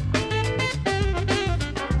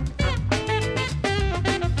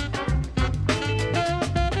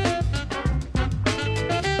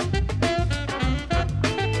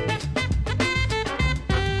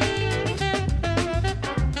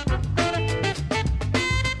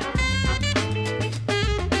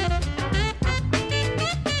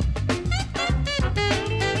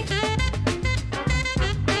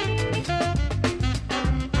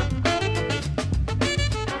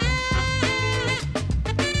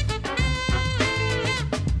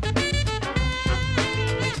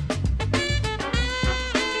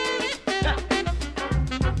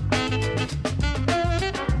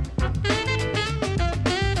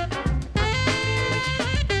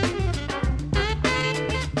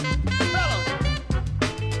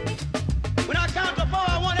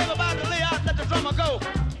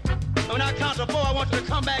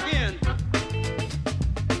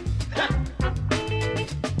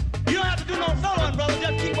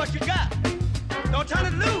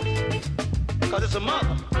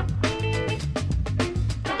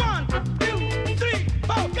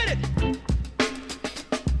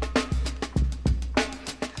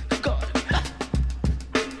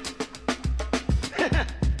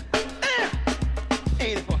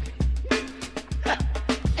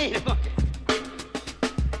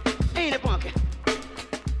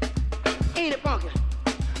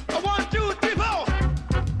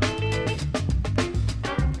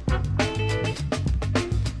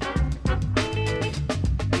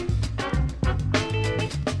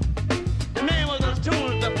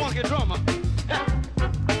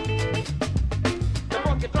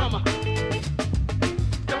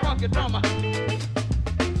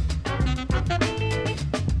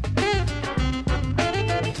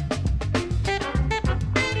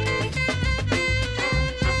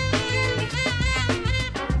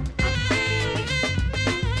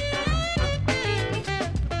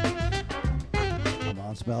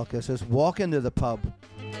 Smelka says, walk into the pub.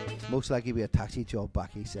 Most likely be a taxi job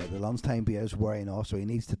back, he said. The lunchtime beer is wearing off, so he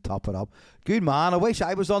needs to top it up. Good man. I wish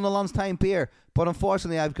I was on the lunchtime beer, but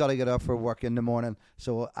unfortunately I've got to get up for work in the morning,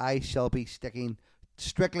 so I shall be sticking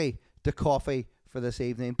strictly to coffee for this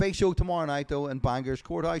evening. Big show tomorrow night though in Bangor's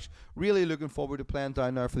Courthouse. Really looking forward to playing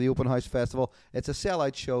down there for the Open House Festival. It's a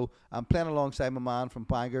sellout show. I'm playing alongside my man from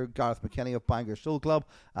Bangor, Gareth McKinney of Bangor Soul Club,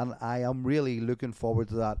 and I am really looking forward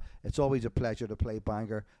to that. It's always a pleasure to play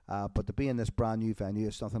Bangor, but to be in this brand new venue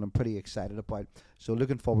is something I'm pretty excited about, so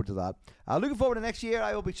looking forward to that. Looking forward to next year.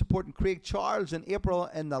 I will be supporting Craig Charles in April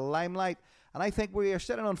in the Limelight, and I think we are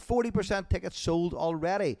sitting on 40% tickets sold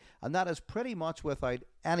already, and that is pretty much without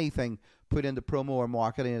anything put into promo or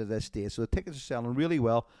marketing at this stage. So the tickets are selling really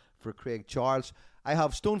well for Craig Charles. I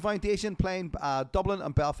have Stone Foundation playing Dublin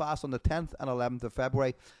and Belfast on the 10th and 11th of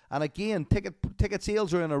February. And again, ticket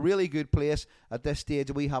sales are in a really good place at this stage.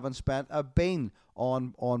 We haven't spent a bean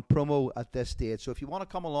on promo at this stage. So if you want to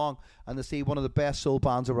come along and to see one of the best soul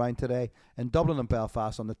bands around today in Dublin and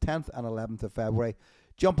Belfast on the 10th and 11th of February,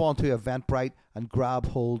 jump onto Eventbrite and grab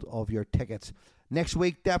hold of your tickets. Next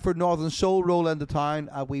week, Deptford Northern Soul roll into town,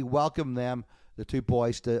 and we welcome them, the two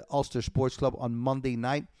boys, to Ulster Sports Club on Monday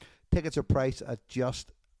night. Tickets are priced at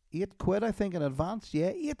just £8, I think, in advance.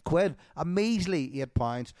 Yeah, £8, a measly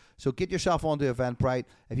 £8. So get yourself onto Eventbrite.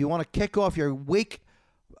 If you want to kick off your week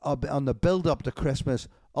on the build-up to Christmas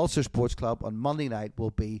Ulster Sports Club on Monday night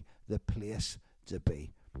will be the place to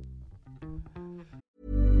be.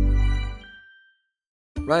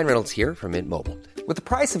 Ryan Reynolds here from Mint Mobile. With the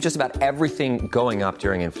price of just about everything going up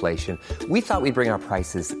during inflation, we thought we'd bring our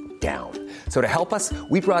prices down. So to help us,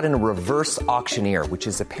 we brought in a reverse auctioneer, which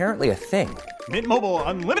is apparently a thing. Mint Mobile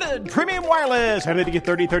Unlimited Premium Wireless. How to get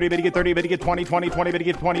 30, 30, bit to get 30, bit to get 20, 20, 20, bit to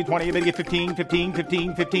get 20, 20, bit to get 15, 15,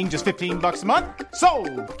 15, 15, just $15 a month?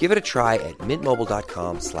 Sold! Give it a try at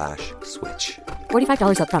mintmobile.com/switch.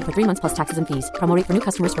 $45 up front for 3 months plus taxes and fees. Promo rate for new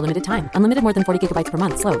customers for limited time. Unlimited more than 40 gigabytes per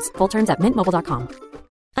month. Slows full terms at mintmobile.com.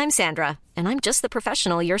 I'm Sandra, and I'm just the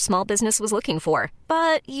professional your small business was looking for.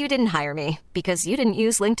 But you didn't hire me because you didn't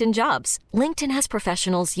use LinkedIn Jobs. LinkedIn has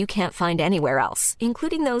professionals you can't find anywhere else,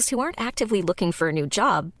 including those who aren't actively looking for a new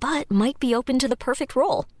job, but might be open to the perfect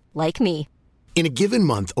role, like me. In a given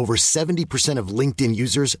month, over 70% of LinkedIn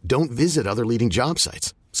users don't visit other leading job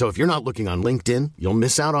sites. So if you're not looking on LinkedIn, you'll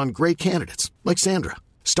miss out on great candidates like Sandra.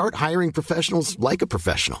 Start hiring professionals like a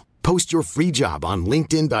professional. Post your free job on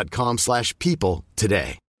linkedin.com/people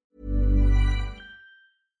today.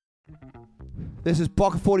 This is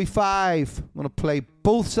Bucket 45. I'm going to play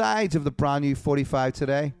both sides of the brand new 45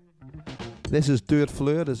 today. This is Do It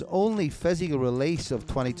Fluid, his only physical release of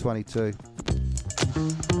 2022.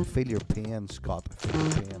 Feel your pain, Scott. Feel your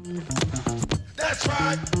pain. That's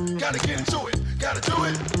right, gotta get into it, gotta do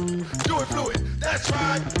it fluid. That's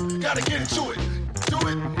right, gotta get into it, do it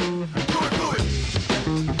fluid.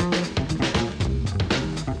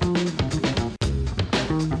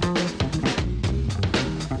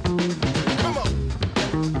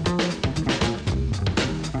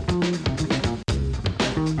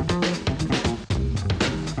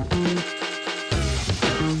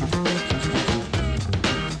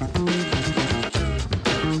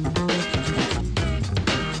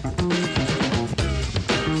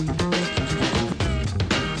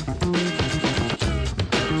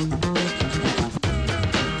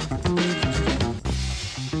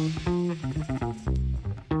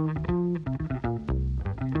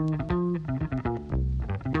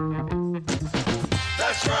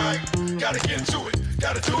 That's right, gotta get into it,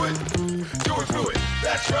 gotta do it fluid.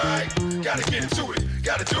 That's right, gotta get into it,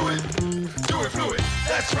 gotta do it fluid.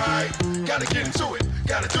 That's right, gotta get into it,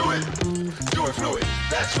 gotta do it fluid.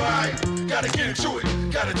 That's right, gotta get into it,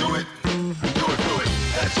 gotta do it fluid.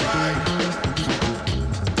 That's right.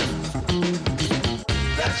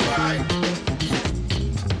 That's right.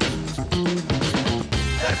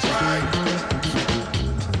 That's right.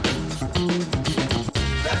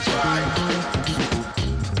 That's right.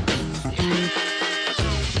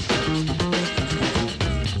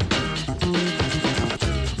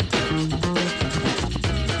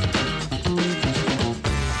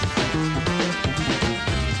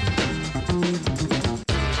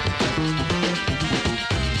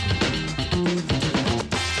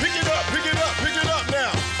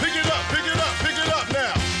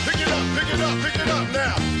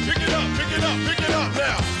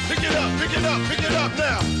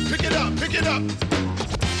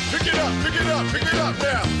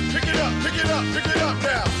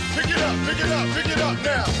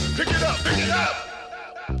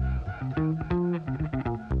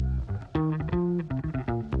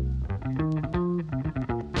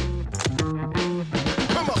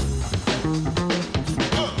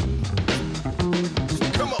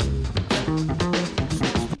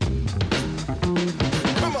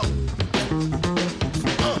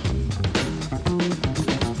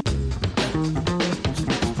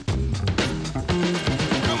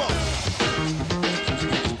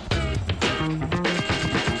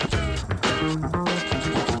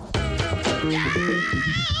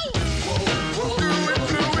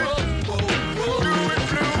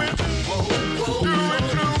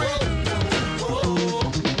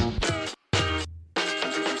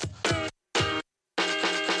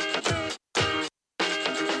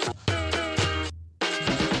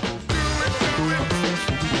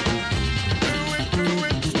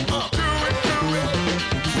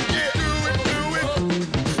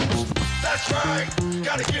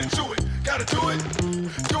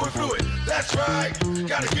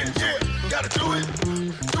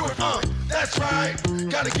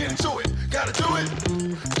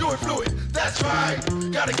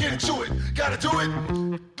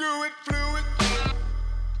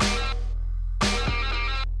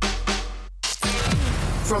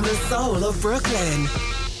 From the soul of Brooklyn,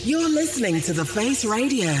 you're listening to The Face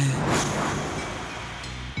Radio.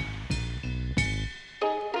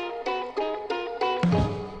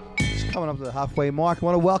 It's coming up to the halfway mark. I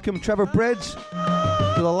want to welcome Trevor Bridge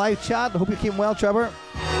to the live chat. I hope you came well, Trevor.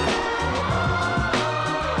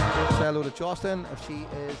 Say hello to Jocelyn, if she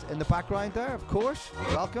is in the background there, of course.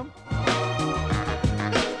 Welcome.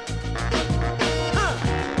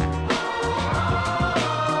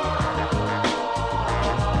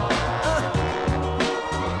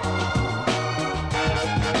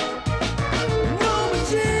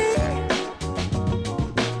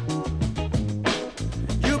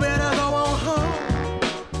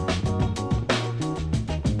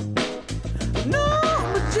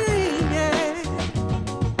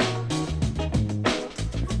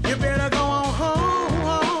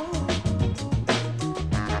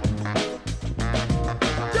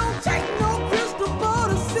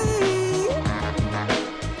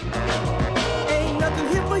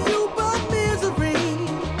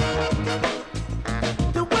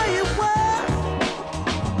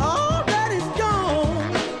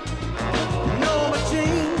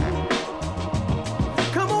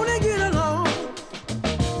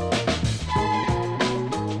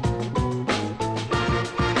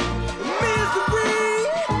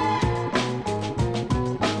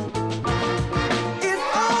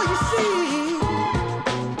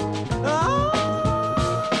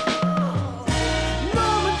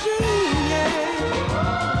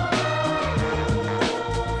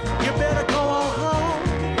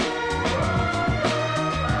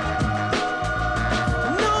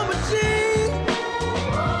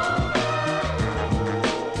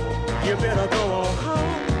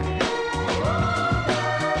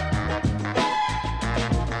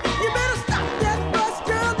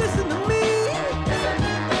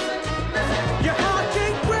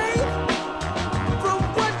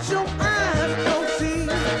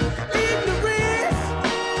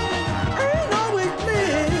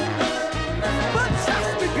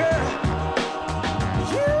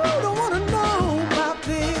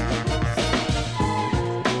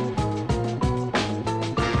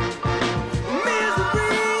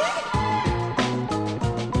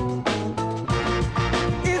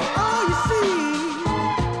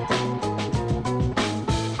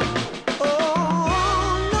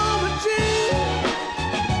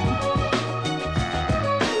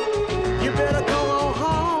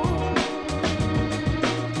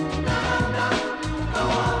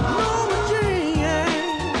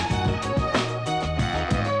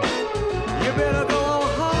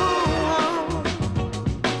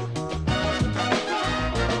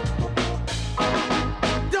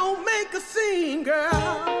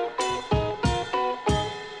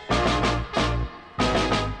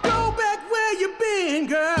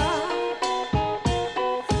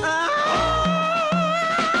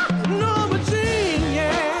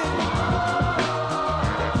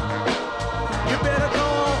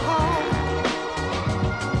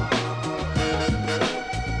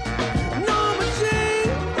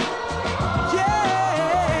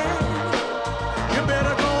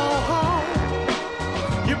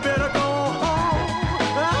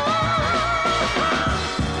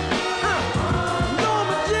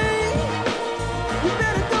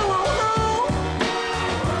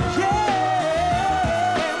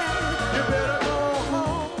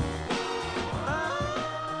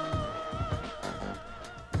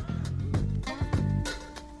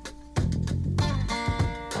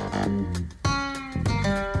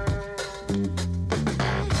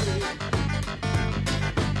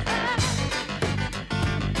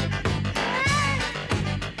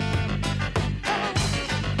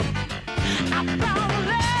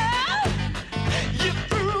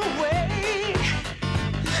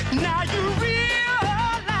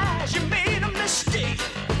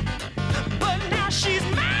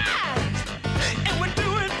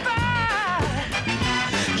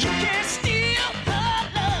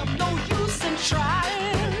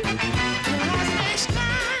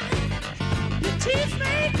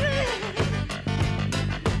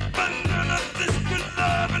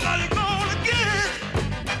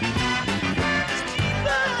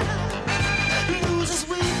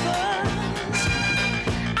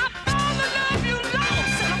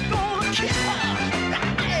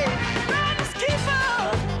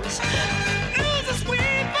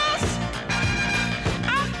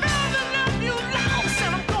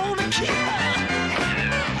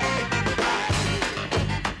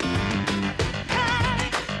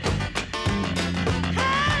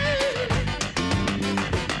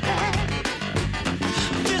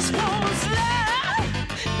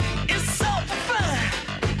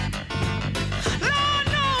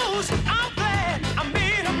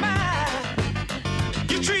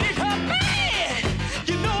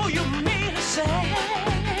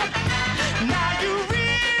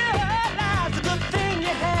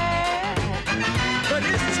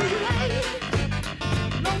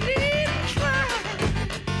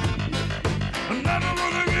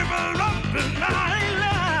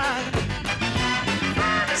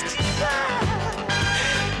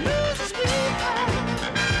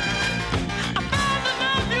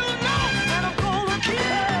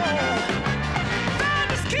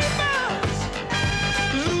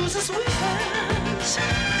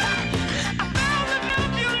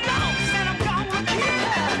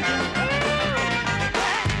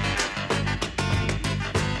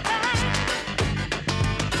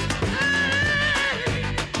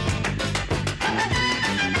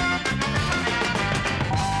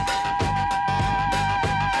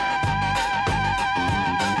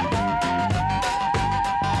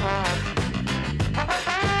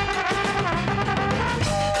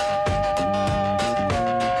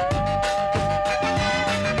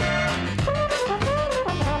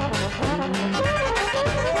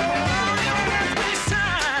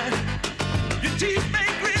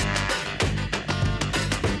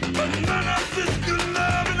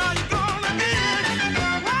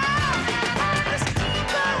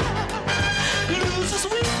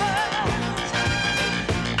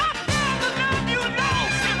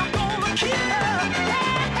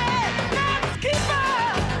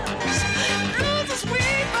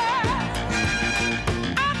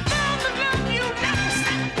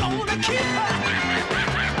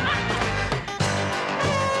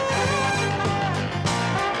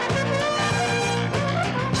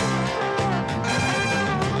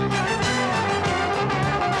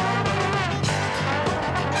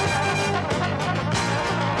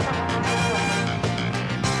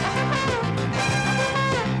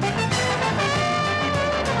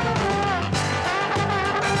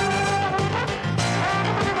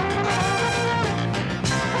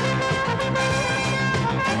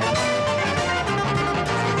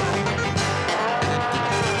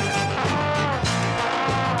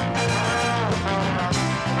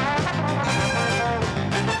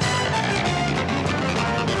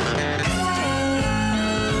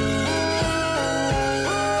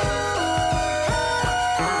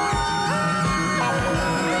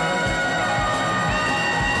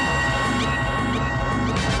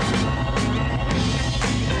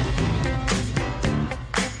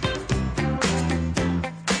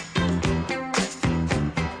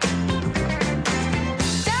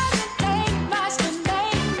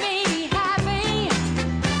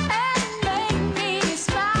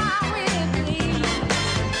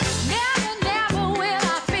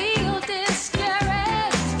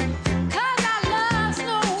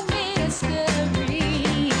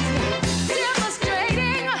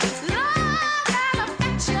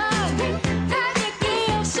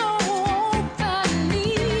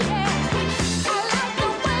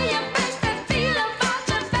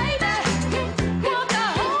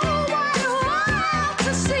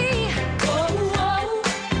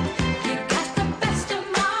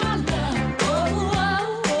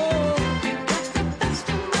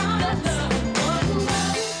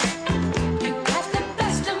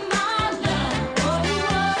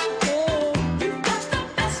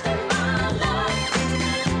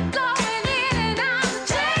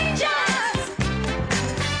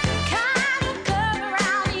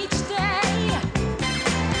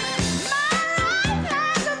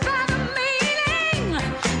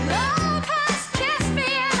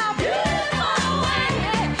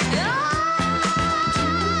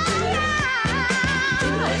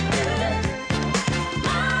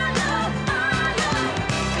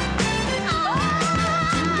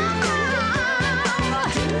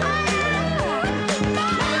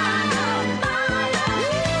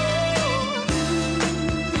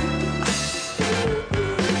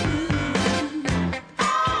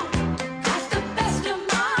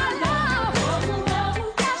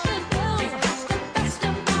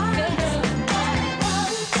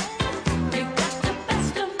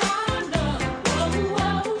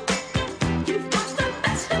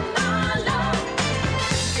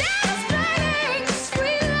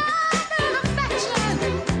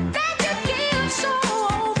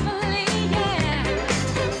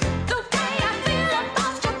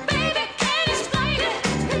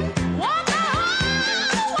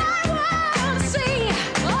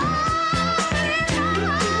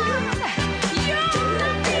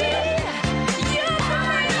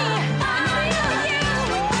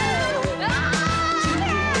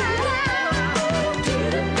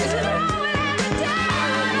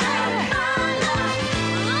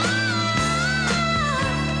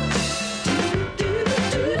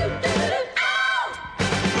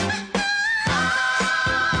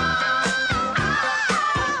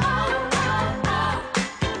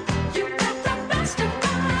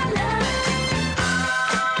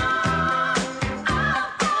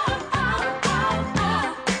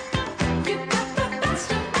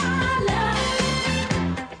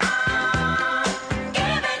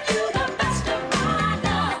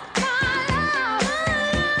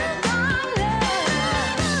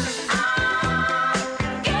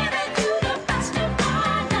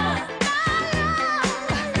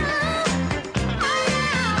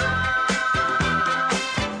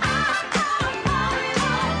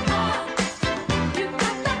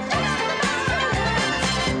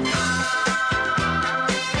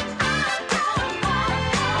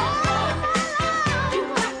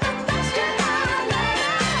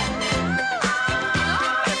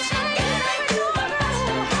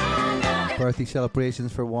 birthday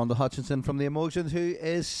celebrations for Wanda Hutchinson from the Emotions, who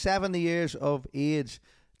is 70 years of age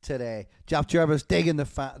today. Jeff Jervis digging the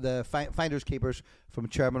finders keepers from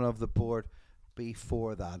chairman of the board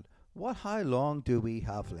before that. How long do we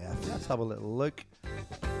have left? Let's have a little look.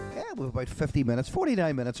 Yeah, we have about 50 minutes,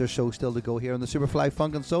 49 minutes or so still to go here on the Superfly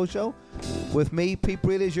Funk and Soul Show. With me, Pete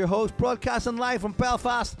Brady, as your host, broadcasting live from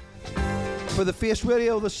Belfast for the Face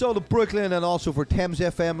Radio, the Soul of Brooklyn, and also for Thames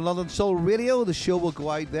FM London Soul Radio. The show will go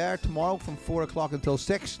out there tomorrow from 4 o'clock until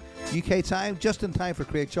 6 UK time, just in time for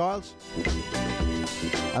Craig Charles.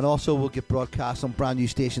 And also we'll get broadcast on brand new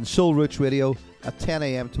station Soul Roots Radio at 10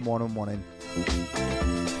 a.m. tomorrow morning.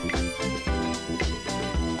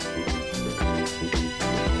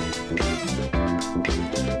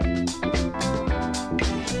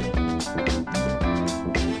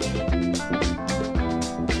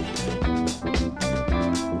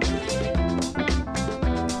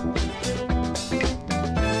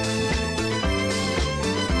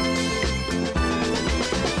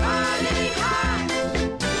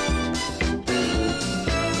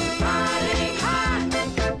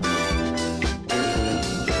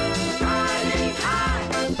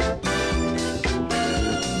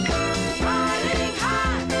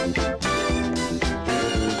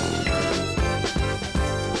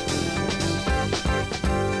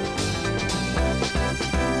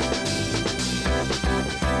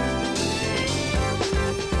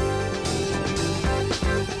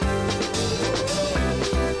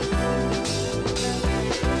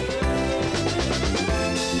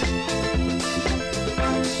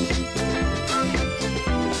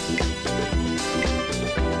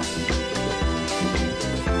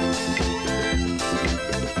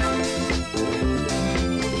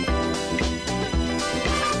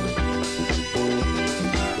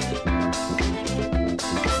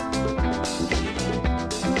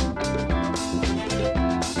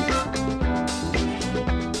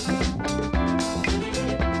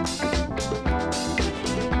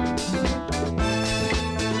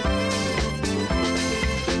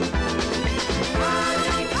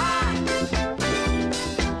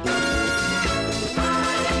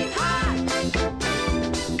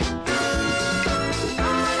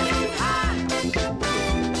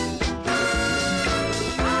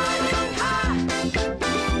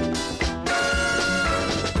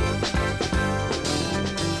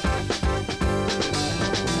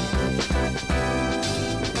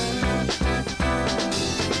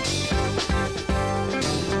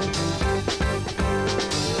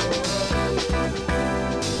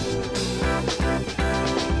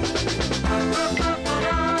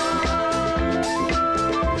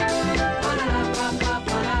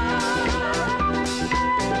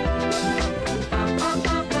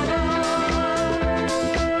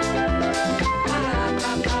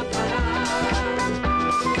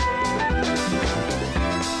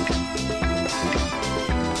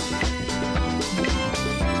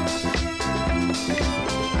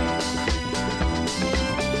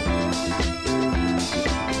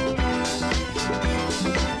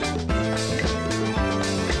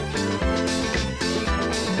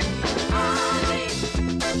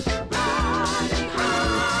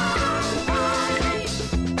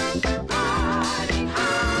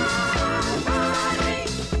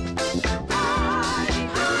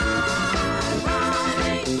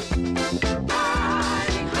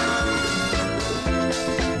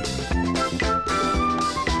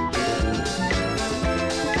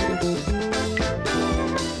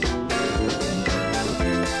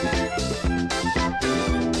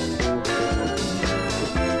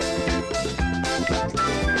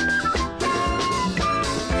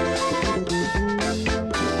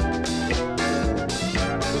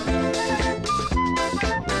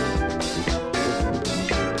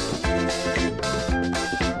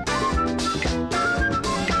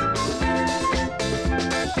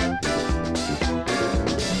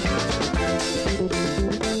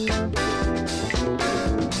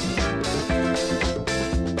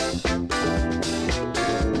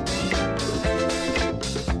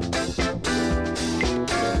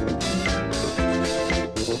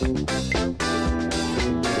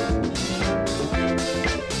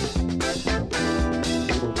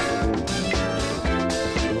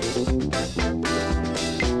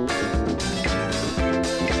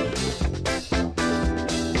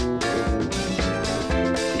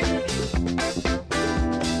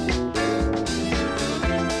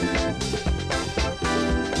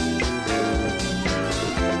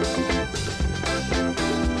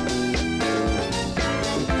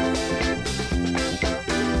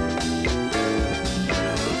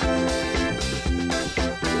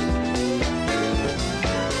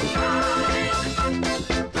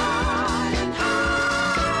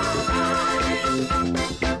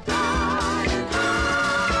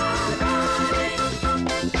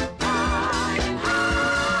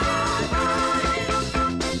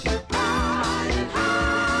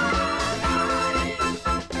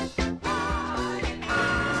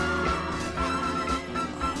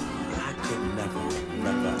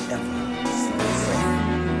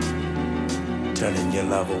 turning your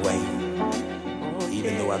love away,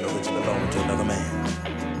 even though I know that you belong to another man.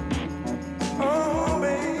 Oh,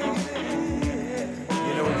 baby,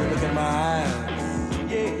 you know when you look in my eyes,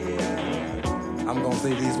 yeah, I'm gonna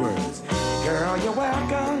say these words. Girl, you're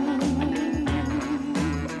welcome.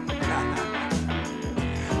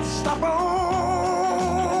 Stop on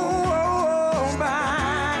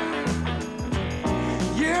by.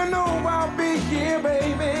 You know I'll be here,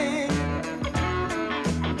 baby,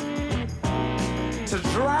 to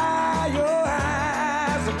dry your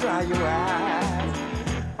eyes, to dry your eyes.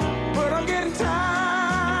 But I'm getting tired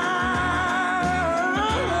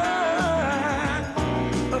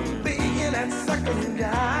of being that second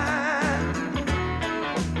guy.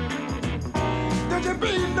 Don't you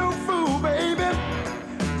be no fool, baby.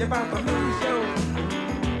 You're about to lose your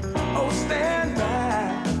oh standby.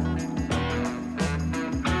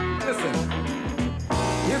 Listen,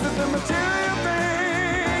 is it the material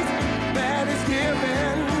thing that is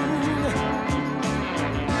given?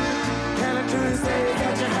 Can I truly say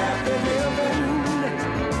that you're happy living?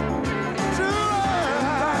 True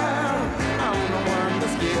love, I'm the one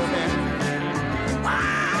that's giving.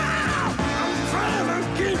 Wow, I'm trying to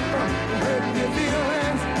keep from hurting your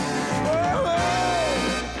feelings.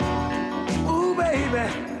 Ooh, baby,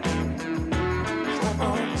 stop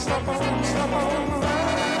on, stop on, stop on.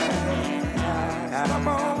 Stop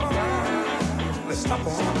on, let's stop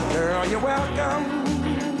on. Girl, you're welcome.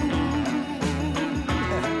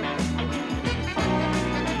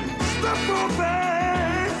 Stop on,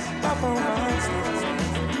 babe. Stop on,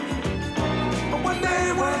 but one day,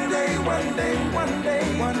 one day, one day, one day,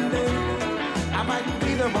 one day, I might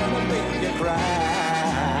be the one to make you cry.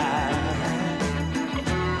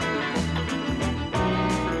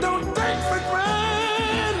 Don't take for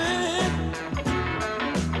granted.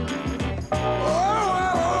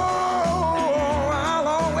 I'll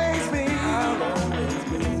always be.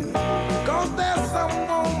 'Cause there's some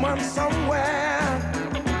woman somewhere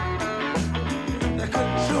that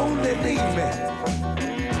could truly leave me.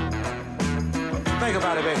 Think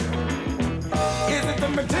about it, baby. Is it the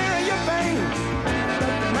material things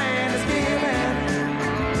that the man is giving?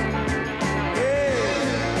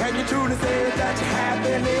 Yeah. Can you truly say that you're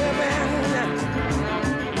happy living?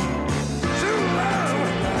 True love,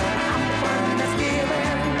 I'm the one that's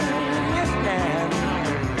giving. Yeah.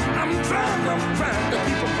 I'm trying to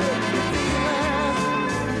keep a good feeling.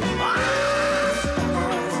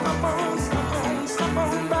 Stop on, stop on, stop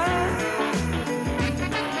on by.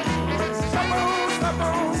 Stop on, stop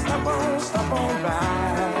on, stop on, stop on by.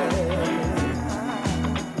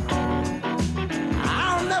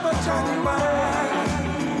 I'll never turn you back.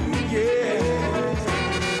 Yeah,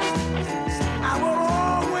 I will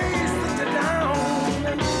always sit you down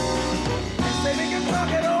and say we can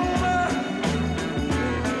talk it over.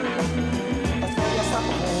 Stop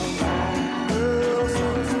on by.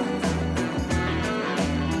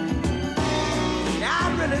 I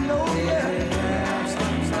really know you.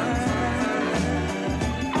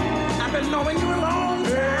 I've been knowing you a long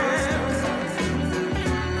time.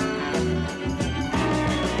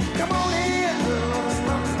 Come on in.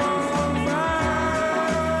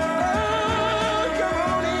 Come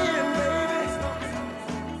on in, baby.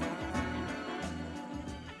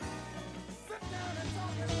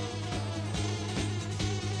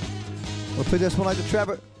 We'll put this one out to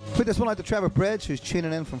Trevor. Put this one out to Trevor Bridge, who's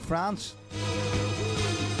tuning in from France.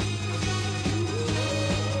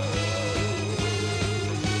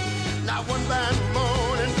 Now one fine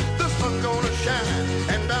morning, the sun's gonna shine,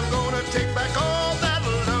 and I'm gonna take back all that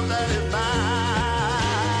love that is mine.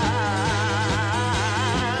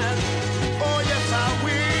 Oh yes, I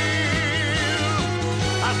will.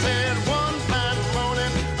 I said one fine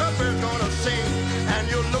morning, a bird's gonna sing, and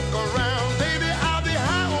you'll look around, baby, I'll be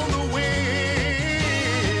high on the wind.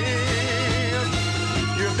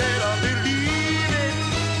 You better believe it.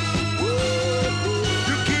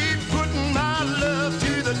 You keep putting my love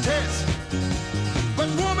to the test. But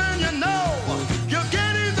woman, you know, you're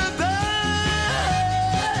getting the best.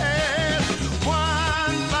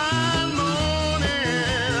 One fine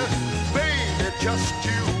morning, baby, just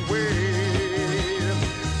you wait.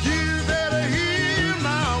 You better hear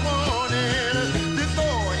my warning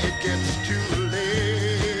before it gets too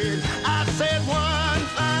late. I said one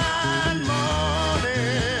fine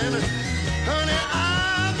morning, honey,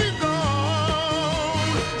 I'll be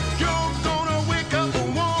gone. You're gonna wake up a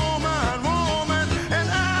woman, woman, and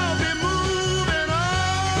I'll be moving on.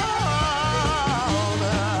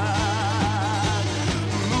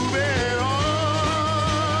 Moving on.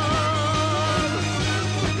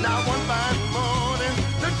 Now one fine morning,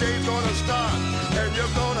 the day's gonna start, and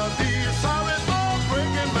you're gonna be sorry for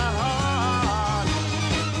breaking my heart.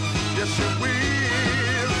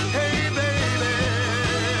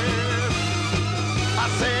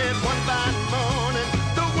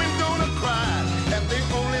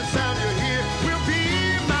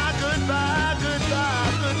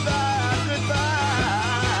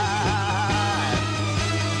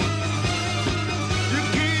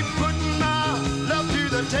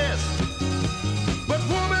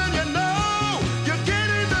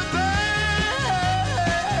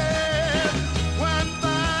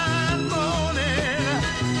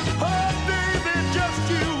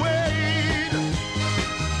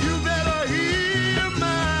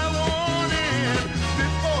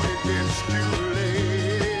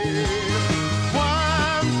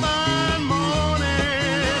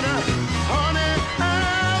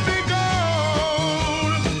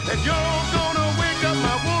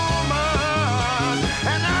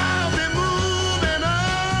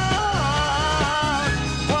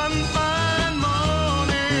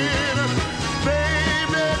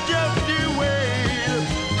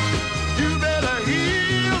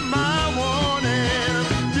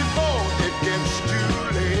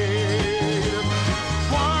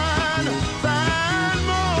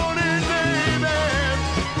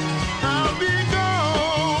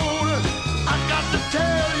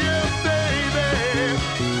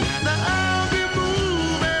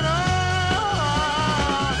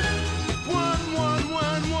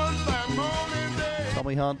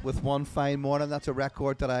 Blunt with One Fine Morning. That's a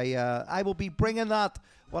record that I will be bringing that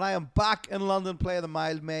when I am back in London playing the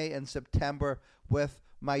Mild May in September with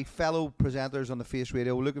my fellow presenters on the Face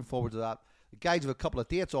Radio. Looking forward to that. The guys have a couple of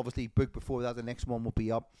dates obviously booked before that. The next one will be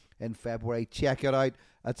up in February. Check it out.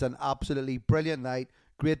 It's an absolutely brilliant night.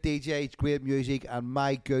 Great DJs, great music, and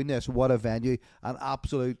my goodness, what a venue. An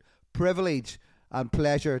absolute privilege and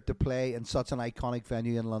pleasure to play in such an iconic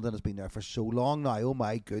venue in London. It's been there for so long now. Oh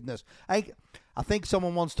my goodness. I think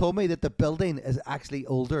someone once told me that the building is actually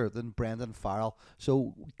older than Brendan Farrell.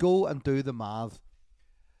 So go and do the math.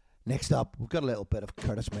 Next up, we've got a little bit of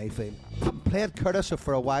Curtis Mayfield. I haven't played Curtis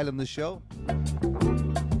for a while in the show.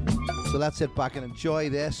 So let's sit back and enjoy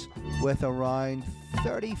this with around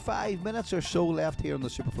 35 minutes or so left here on the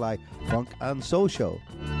Superfly Funk and Soul Show.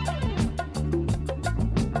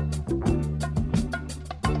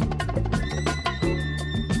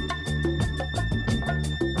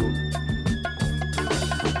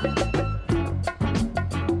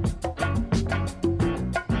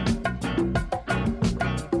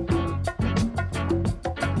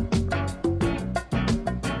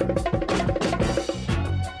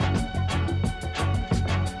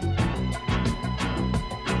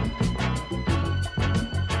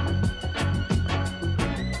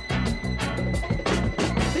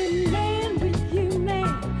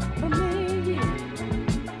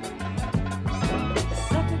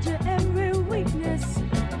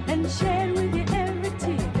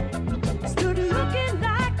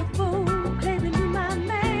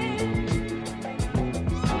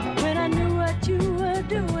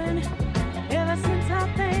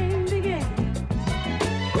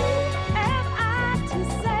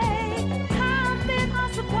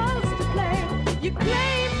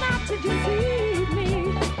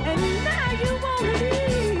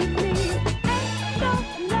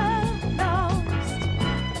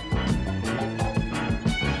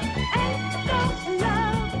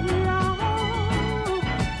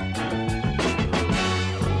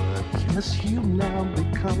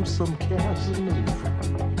 Some Casanova,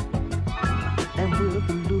 and with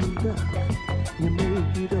a little luck, you may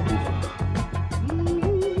get over.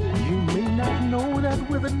 You may not know that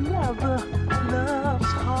with another, love's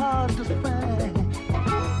hard to find.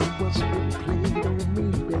 What's been played on me,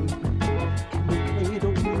 baby, can be played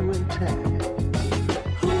on you in time.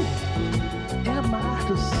 Who am I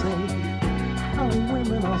to say how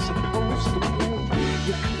women are supposed to play?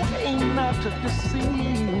 You claim not to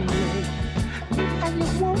deceive me, and you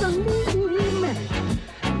wanna leave me.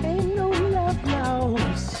 Ain't no love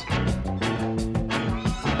lost.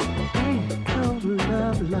 Ain't no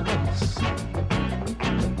love lost.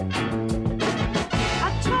 I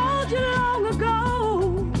told you long ago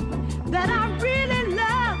that I really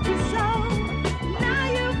loved you so. Now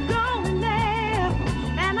you're gone there,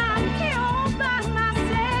 and I'm here all by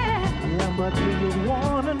myself. Yeah, but do you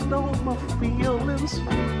wanna know my feelings?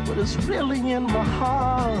 What is really in my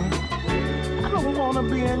heart? I don't wanna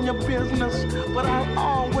be in your business, but I'll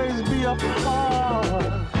always be a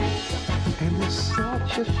part. And it's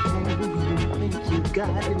such a shame you think you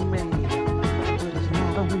got it made, but it's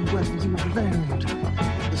not on what you've learned,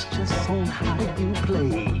 it's just on how you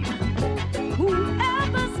played.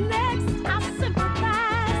 Whoever's next, I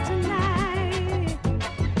sympathize tonight.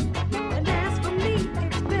 And as for me,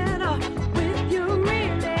 it's better with you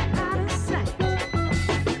really out of sight.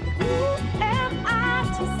 Who am I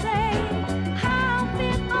to say how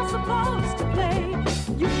men are supposed to play?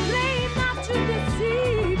 You claim not to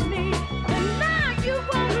deceive me, and now you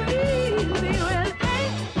won't leave me. Well,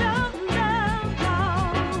 ain't no love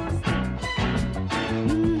lost. Ain't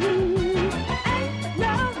no love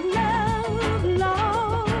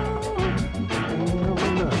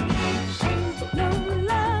lost. Ain't no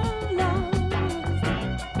love lost.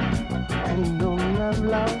 Ain't no love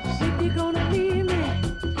lost. If you're gonna leave me,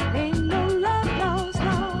 ain't no love lost,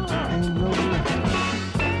 no. Ain't no love.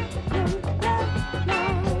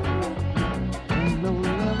 Ain't no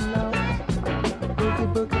love lost. Boogie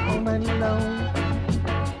boogie all night long.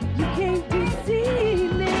 You can't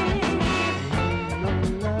deceive me. Ain't no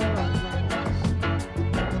love lost.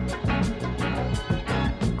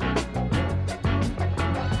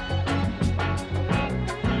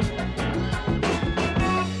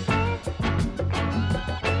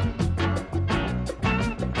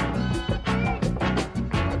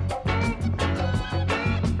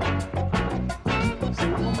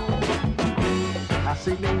 I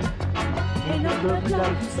say no, Ain't no love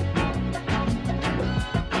lost.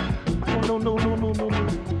 no, no, no, no, no, no.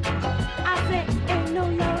 I said ain't no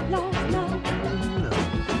love lost, no.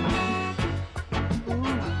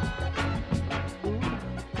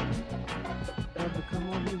 Ever come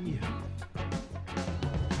on in you?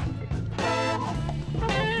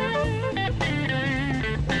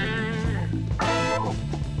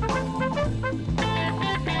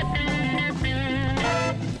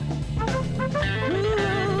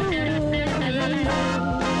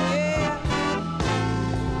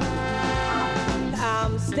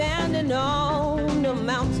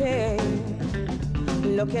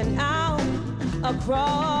 mountain, looking out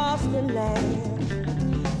across the land,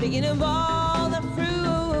 thinking of all the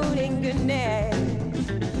fruit and goodness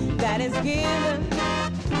that is given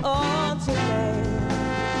unto man.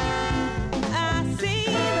 I see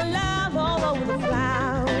the love all over the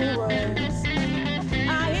flowers.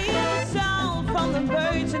 I hear the sound from the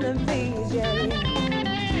birds and the bees, yeah.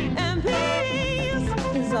 And peace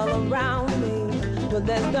is all around me, but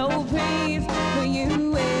there's no peace for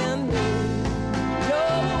you and me.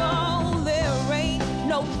 No, there ain't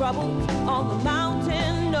no trouble on the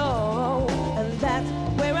mountain, no. And that's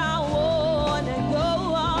where I wanna go.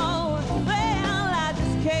 Well, I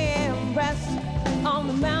just can't rest on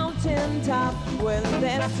the mountain top when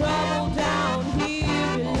there's trouble down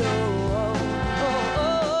here below.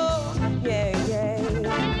 Yeah, yeah.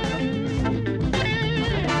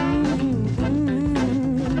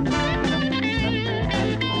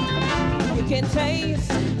 You can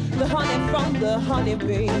taste the honey from the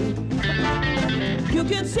honeybee. You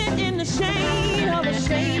can sit in the shade of a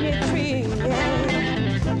shady tree,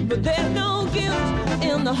 yeah. But there's no guilt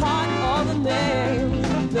in the heart of a man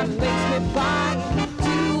that makes me fight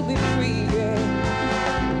to be free, yeah.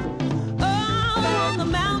 Oh, on the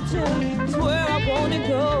mountain is where I wanna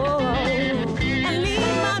go and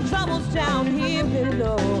leave my troubles down here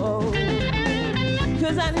below.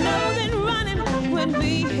 'Cause I know that running would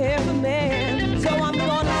be half a man, so I'm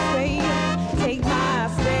gonna stay, take my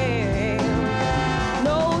stand.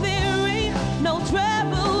 No, there ain't no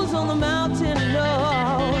troubles on the mountain, no.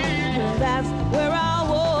 That's where I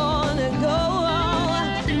wanna go.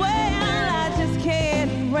 Well, I just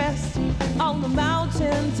can't rest on the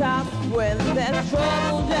mountain top when there's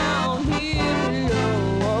trouble down here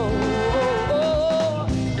below.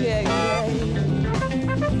 Yeah, yeah.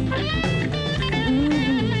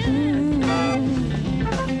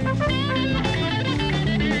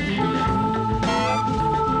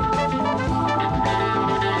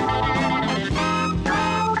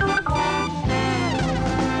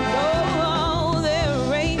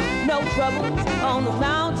 Troubles on the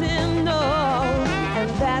mountain, no, and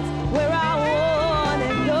that's where I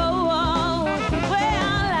wanna go.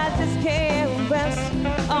 Well, I just can't rest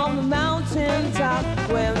on the mountain top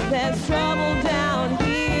when there's trouble down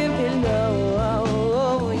here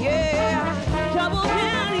below. Yeah, trouble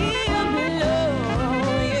down here below.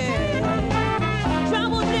 Yeah,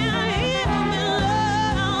 trouble down here below.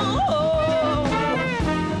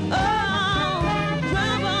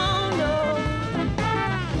 Trouble, no.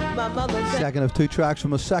 My mother said. Second of two tracks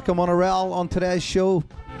from a second monorail on today's show.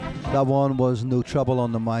 That one was No Trouble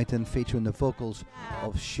on the Mountain, featuring the vocals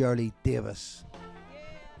of Shirley Davis.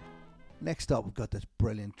 Next up, we've got this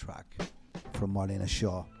brilliant track from Marlena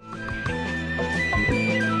Shaw.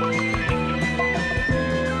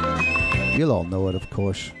 You'll all know it, of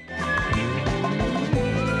course.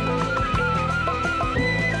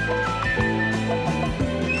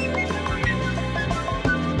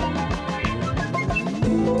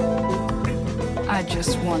 I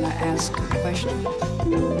just want to ask a question.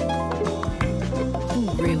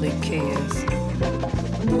 Who really cares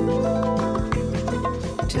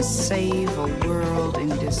to save a world in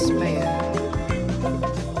despair?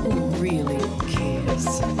 Who really cares?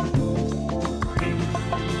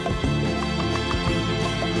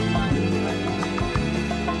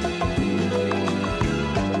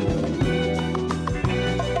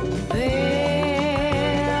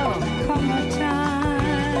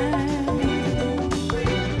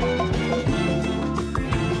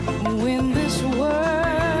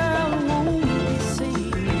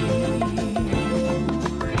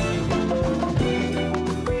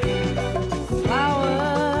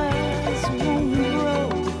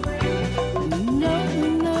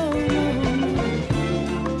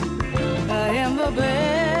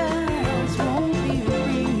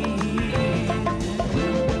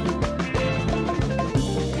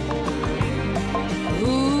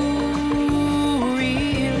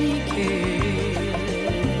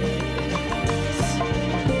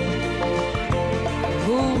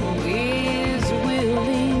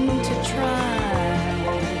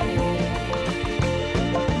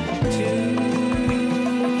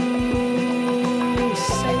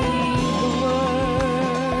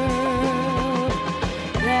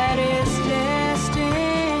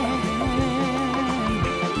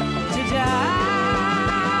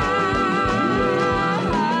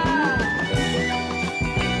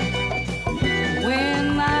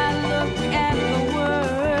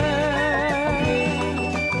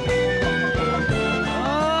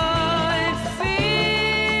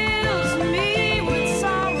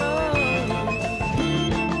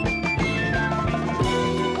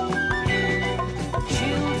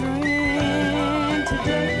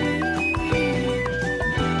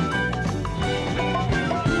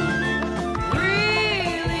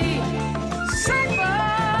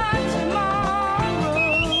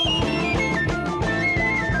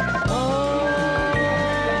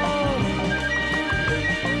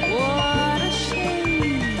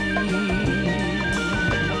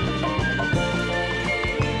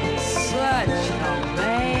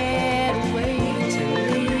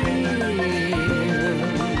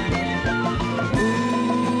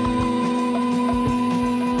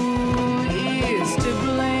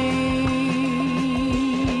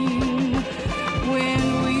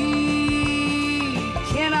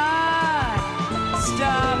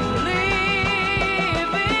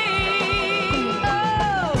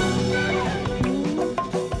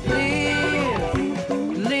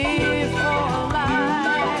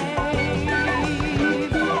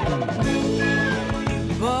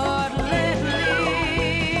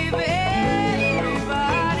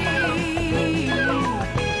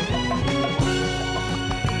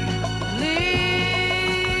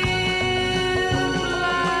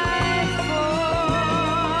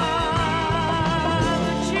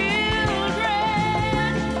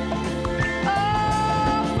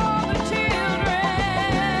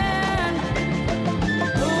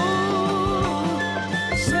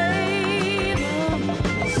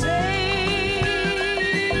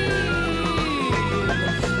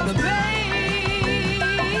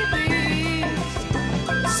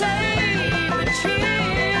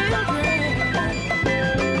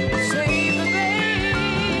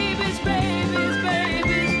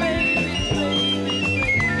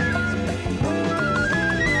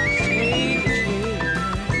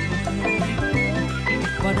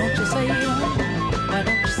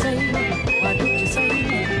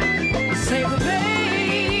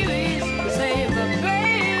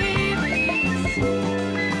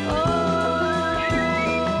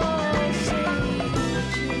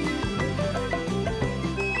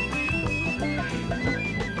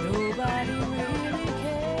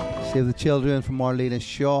 Save the Children from Marlena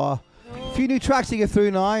Shaw. A few new tracks to get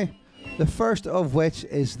through now. The first of which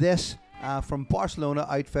is this from Barcelona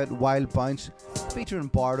outfit Wild Bounce, featuring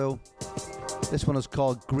Bardo. This one is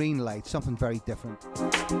called Green Light, something very different.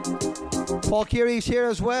 Paul Keary's here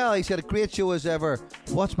as well. He said a great show as ever.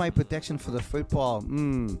 What's my prediction for the football?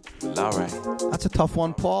 All right. That's a tough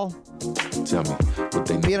one, Paul. Tell me what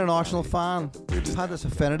they Being an Arsenal fan, I've had this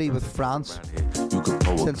affinity with France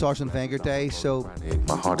since Arsene Wenger days, so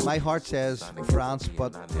my heart says France,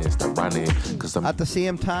 but at the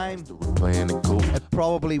same time, it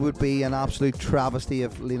probably would be an absolute travesty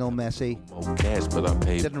if Lionel Messi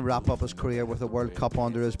didn't wrap up his career with a World Cup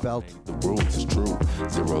under his belt.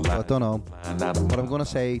 I don't know, but I'm going to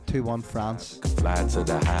say 2-1 France.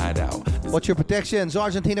 What's your predictions?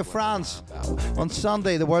 Argentina-France on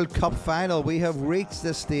Sunday, the World Cup final. We have reached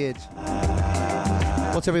this stage.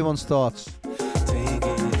 What's everyone's thoughts?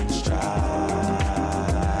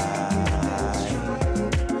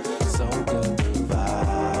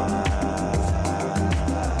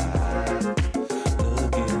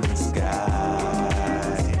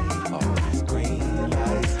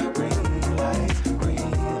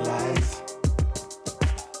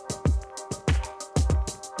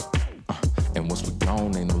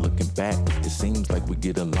 It seems like we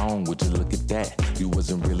get along, would you look at that? You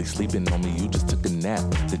wasn't really sleeping on me, you just took a nap.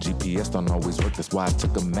 The GPS don't always work, that's why I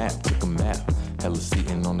took a map. Hella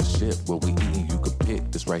seating on the ship, what we eating you could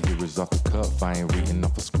pick. This right here is off the cuff, I ain't reading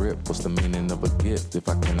off a script. What's the meaning of a gift if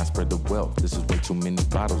I cannot spread the wealth? This is way too many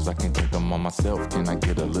bottles, I can't drink them all myself. Can I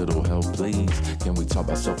get a little help, please? Can we talk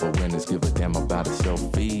about self-awareness, give a damn about a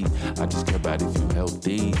selfie? I just care about if you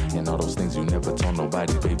healthy, and all those things you never told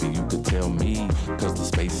nobody, baby, you could tell me. Cause the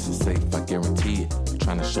space is safe, I guarantee it.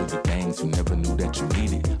 Trying to show you things you never knew that you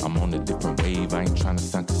needed. I'm on a different wave, I ain't trying to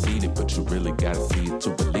sound conceited, but you really gotta see it to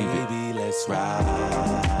believe it. Baby, let's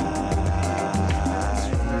ride.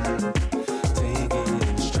 Take it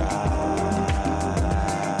in stride.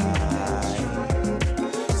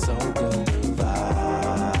 So good to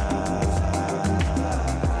vibe.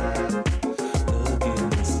 Look in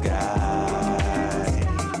the sky.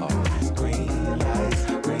 All these green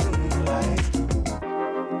lights, green lights.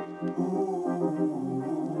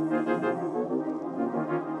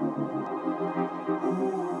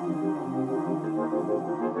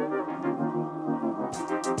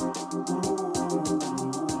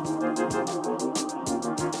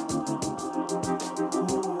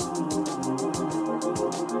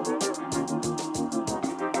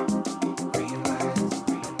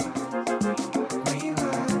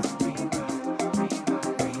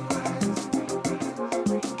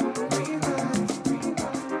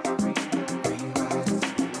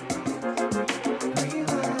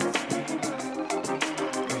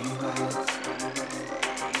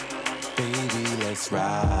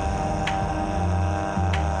 Ride,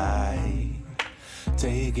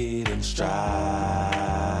 take it in stride,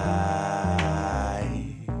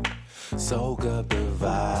 soak up the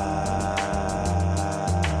vibe,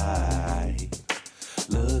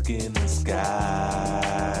 look in the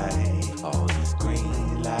sky, all these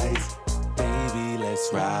green lights, baby,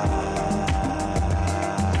 let's ride.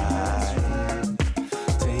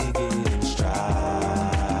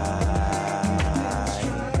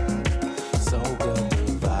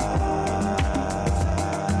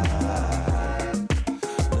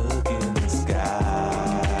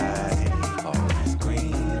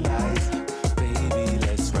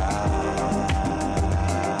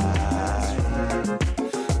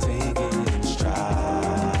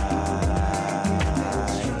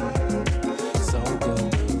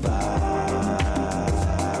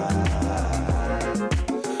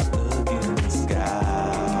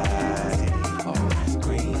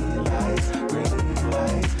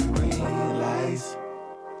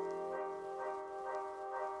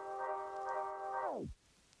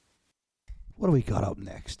 What do we got up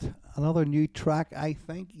next? Another new track, I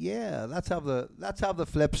think. Yeah, let's have the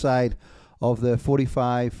flip side of the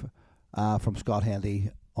 45 from Scott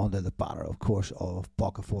Hendy under the banner, of course, of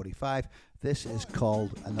Baka 45. This is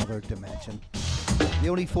called Another Dimension. The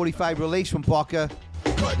only 45 release from Baka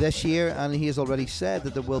this year, and he has already said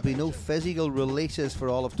that there will be no physical releases for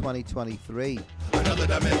all of 2023. Another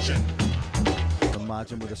Dimension.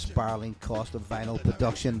 Imagine with a spiralling cost of vinyl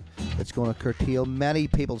production, it's going to curtail many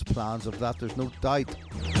people's plans of that, there's no doubt.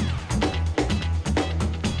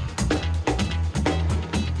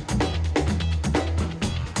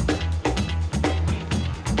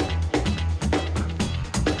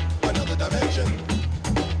 Another dimension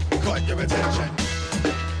caught your attention.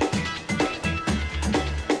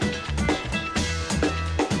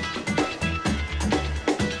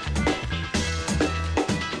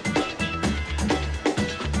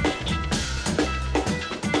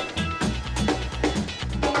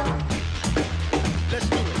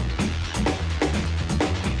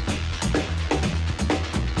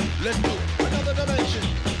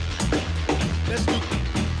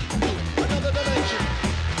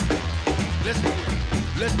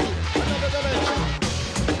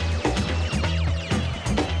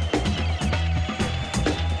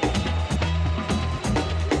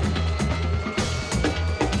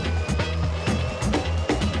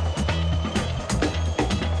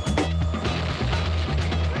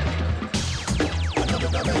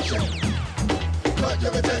 Got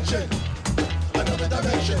your attention. Another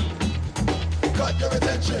dimension. Got your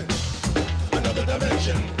attention. Another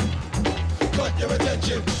dimension. Got your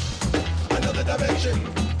attention. Another dimension.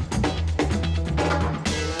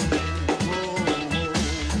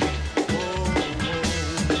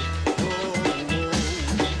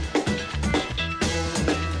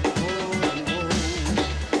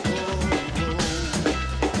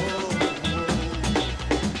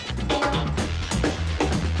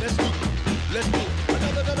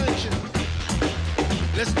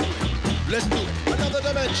 Let's do it. Another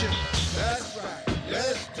dimension. That's right.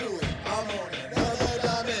 Let's do it. I'm on another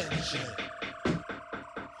dimension.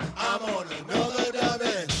 I'm on another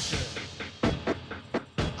dimension.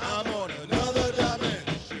 I'm on another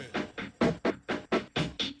dimension.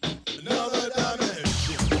 Another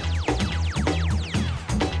dimension.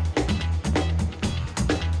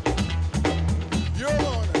 You're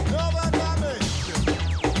on another dimension.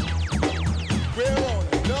 We're on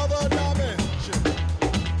another dimension.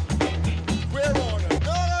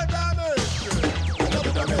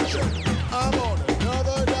 I'm on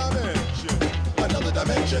another dimension. Another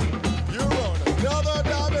dimension. You're on another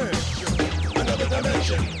dimension. Another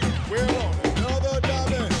dimension. We're on another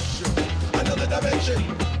dimension. Another dimension.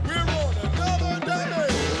 We're on another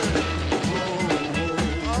dimension.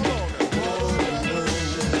 I'm on another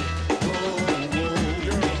dimension. You're on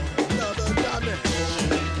another dimension.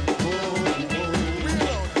 We're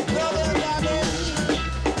on another dimension. We're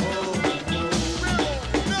on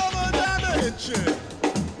another dimension.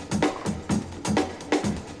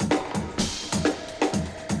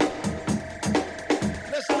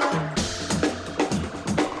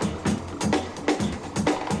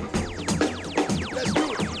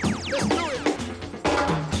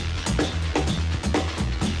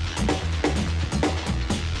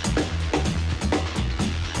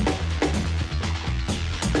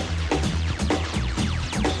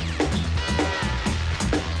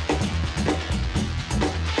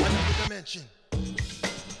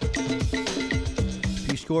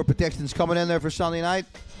 Score predictions coming in there for Sunday night.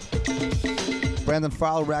 Brendan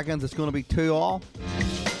Farrell reckons it's going to be 2-2.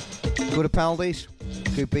 Go to penalties.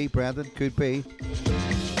 Could be, Brendan. Could be.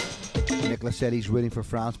 Nicholas said he's rooting for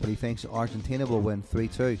France, but he thinks Argentina will win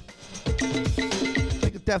 3-2. I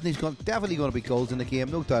think it's definitely going to be goals in the game,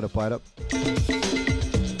 no doubt about it.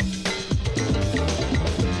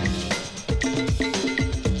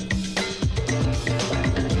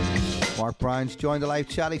 Mark Brown's joined the live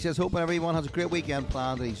chat. He says, hoping everyone has a great weekend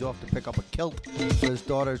planned and he's off to pick up a kilt for his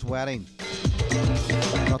daughter's wedding.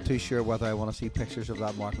 Not too sure whether I want to see pictures of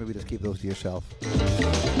that, Mark. Maybe just keep those to yourself.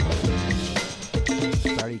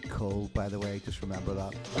 Very cold, by the way. Just remember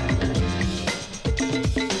that.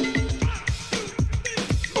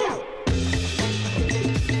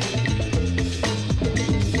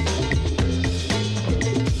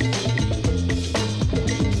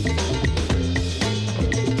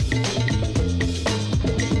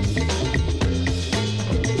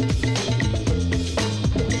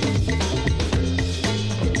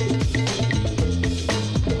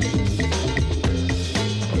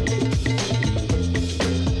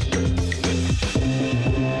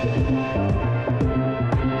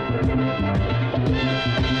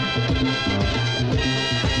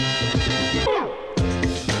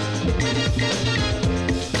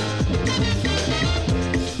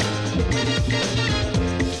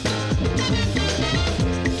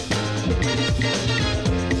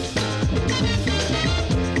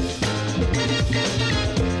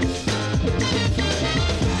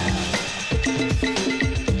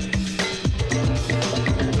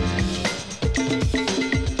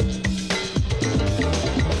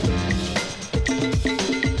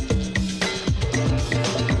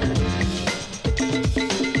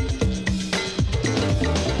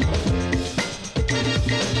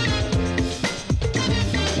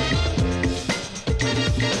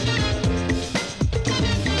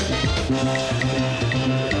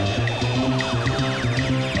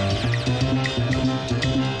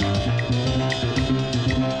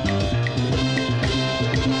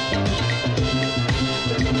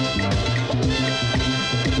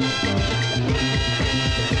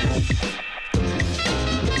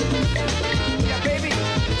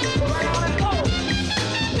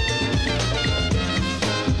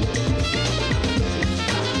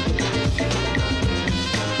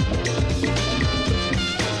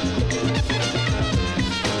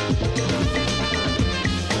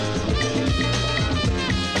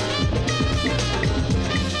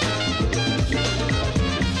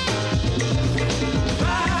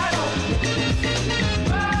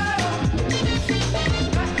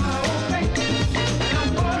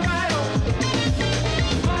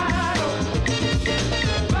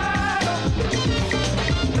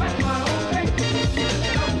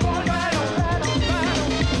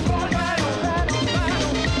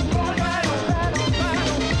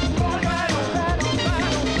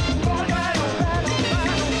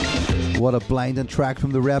 What a blinding track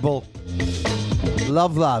from the Rebel.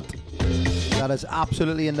 Love that. That is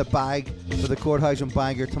absolutely in the bag for the Courthouse and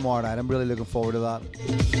Bangor tomorrow night. I'm really looking forward to that.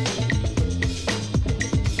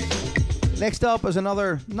 Next up is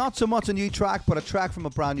another, not so much a new track, but a track from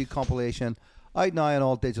a brand new compilation out now on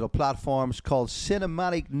all digital platforms called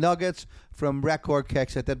Cinematic Nuggets from Record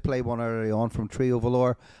Kicks. I did play one earlier on from Trio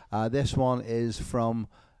Velour. This one is from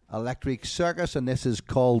Electric Circus, and this is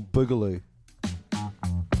called Boogaloo.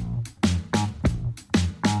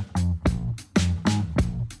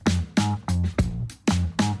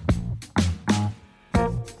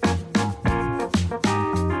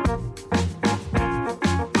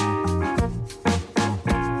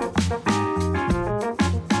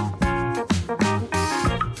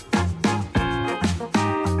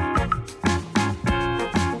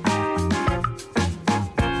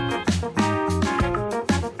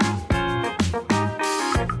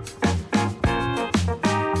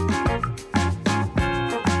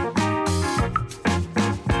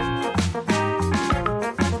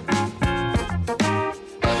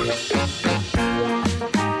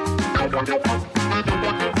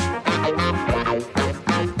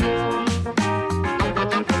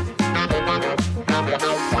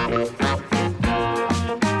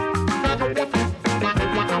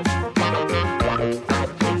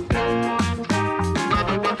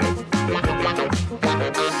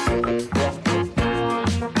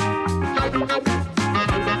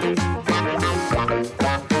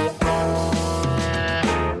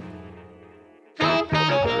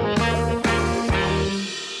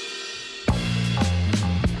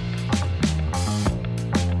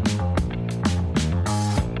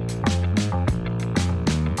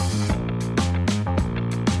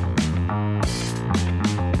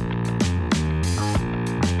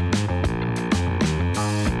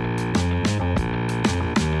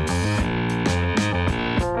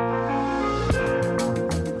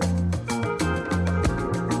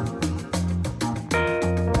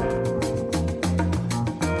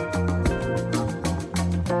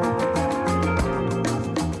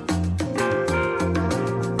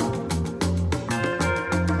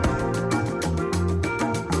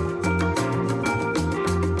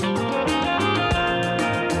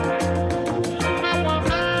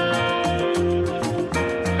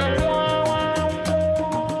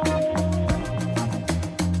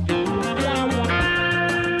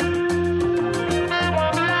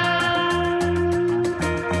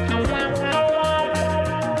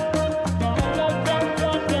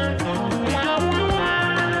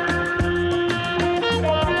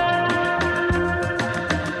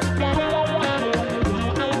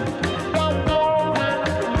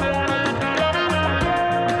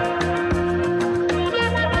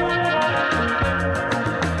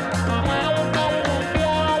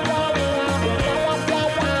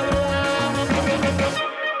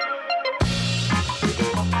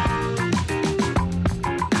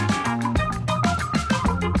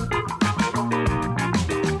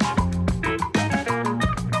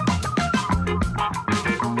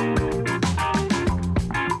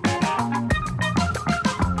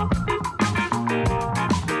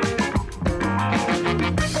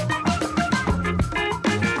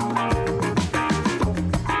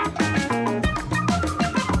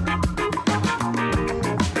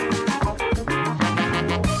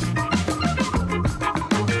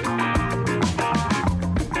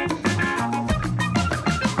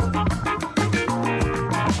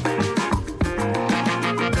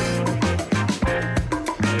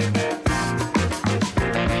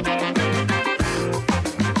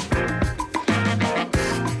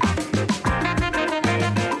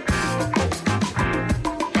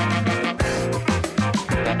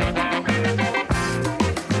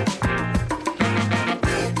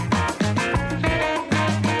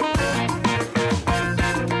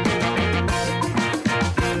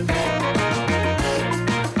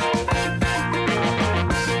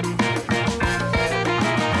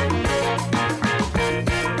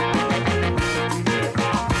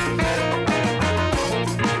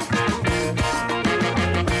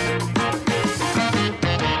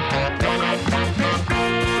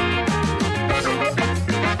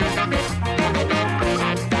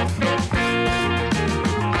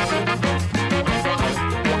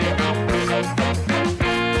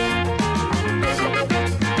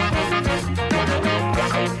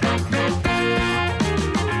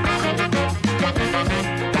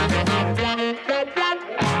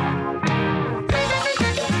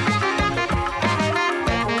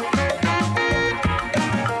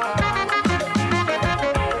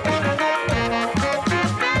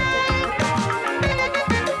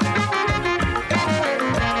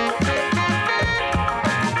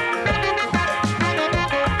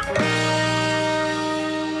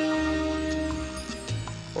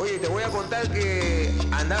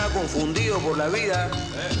 confundido por la vida,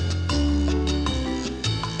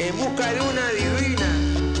 en busca de una divina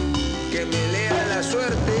que me lea la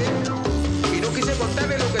suerte, y no quise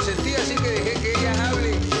contarle lo que sentía, así que dejé que ella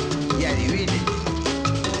hable y adivine.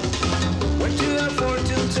 Went to the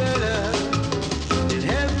fortune teller, did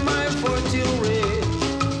have my fortune read.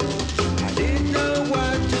 I didn't know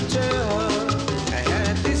what to tell her. I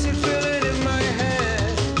had this feeling in my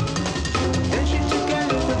head. Then she took a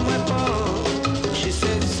look at my palm. She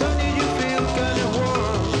said, "Sonny, you feel kind of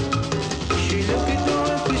warm." She looked into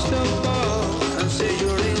a crystal ball and said,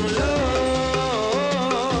 "You're in love."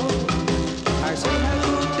 I said, "How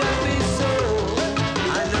could that be so?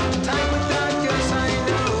 I know time with that, yes I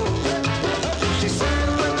know." She said,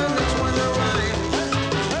 "Well, then let's wonder why."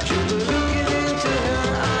 She was looking into her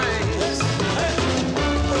eyes.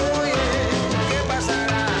 Oh yeah, ¿qué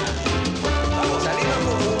pasará? Salimos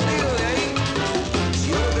confundidos de ahí. Si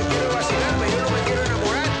yo lo que quiero es vacilarme, yo no me quiero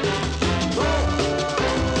enamorar. No.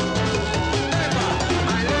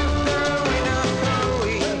 I left her in a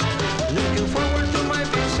hurry, looking forward to my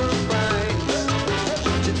big surprise.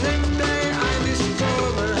 The next day I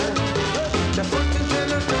discovered the fortune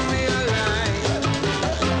teller told me a lie.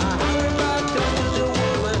 I hurried back down to the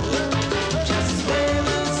woman, just as name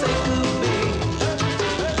and say goodbye.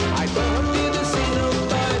 I told her didn't see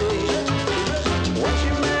nobody,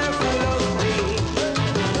 watching me full of me.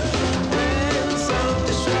 Then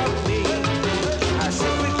something struck me, as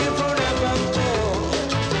if we came from above door.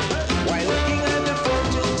 While looking at the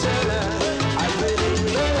fortune teller, I fell in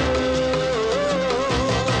love.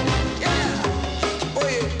 Yeah.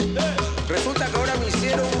 Oye, resulta que ahora me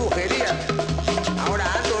hicieron brujería. Ahora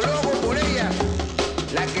ando loco por ella,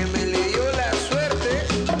 la que me leyó la suerte.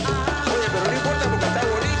 Oye, pero no importa porque está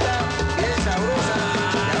bonita, bien sabrosa.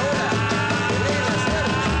 Y ahora, me lee la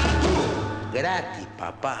suerte. Gratis,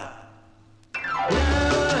 papá. Now,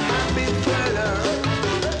 happy fella,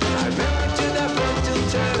 I went to the fortune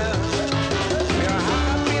teller. You're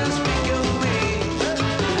happy and speak of me,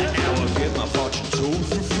 and now I'll get my fortune told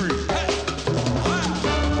for free.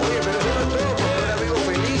 Oye, pero eso no es todo, porque ahora vivo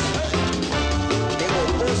feliz. Tengo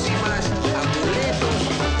pócimas, amuletos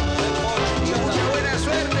y mucha buena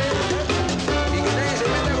suerte. Y que nadie se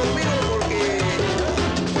meta conmigo porque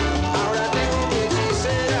ahora tengo mi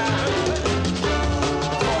hechicera.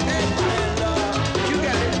 You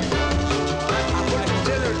got it. I'm going to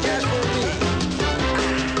tell her just for me.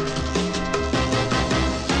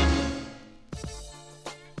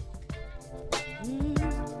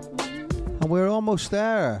 And we're almost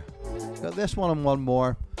there. Got this one and one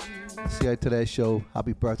more. See how today's show.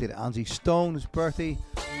 Happy birthday to Angie Stone. His birthday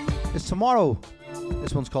is tomorrow.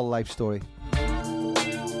 This one's called Life Story.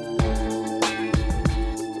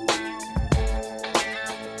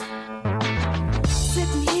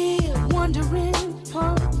 Sitting here wondering,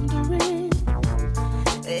 pondering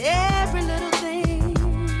every little thing.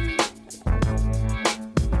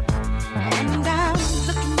 And I'm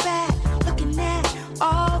looking back, looking at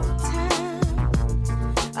all the time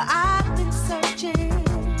I've been searching.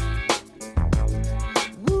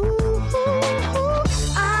 Ooh,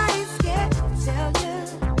 I ain't scared to tell you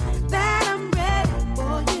that I'm ready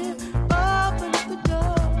for you. Open up the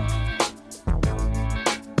door.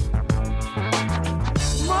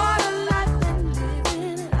 More than life than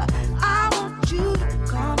living, I want you to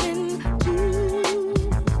come into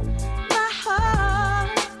my heart.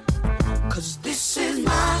 'Cause this is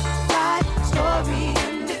my life story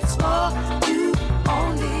and it's for you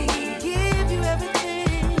only. Give you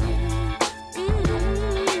everything.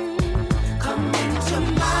 Come into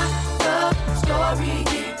my love story,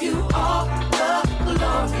 give you all the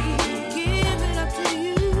glory. Give it up to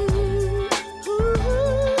you.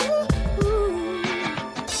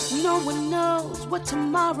 No one knows what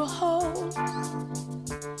tomorrow holds,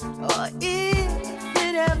 or if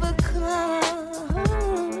it ever comes.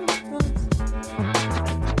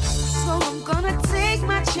 So I'm gonna take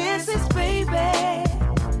my chances, baby.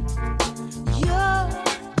 You're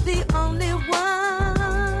the only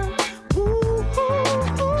one. Ooh,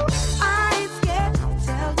 I ain't scared to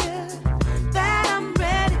tell you that I'm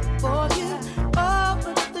ready for you.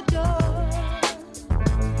 Open up the door.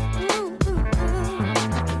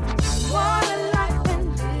 More than life and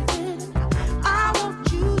living, I want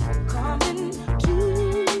you to come into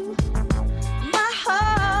my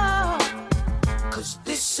heart. 'Cause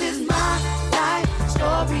this is my life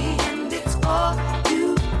story and it's for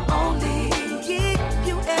you only. Give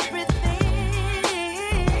you everything.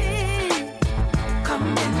 Come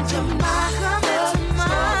into my love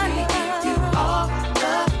story, give you all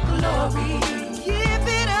the glory. Give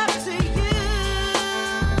it up to you.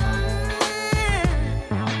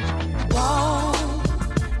 Won't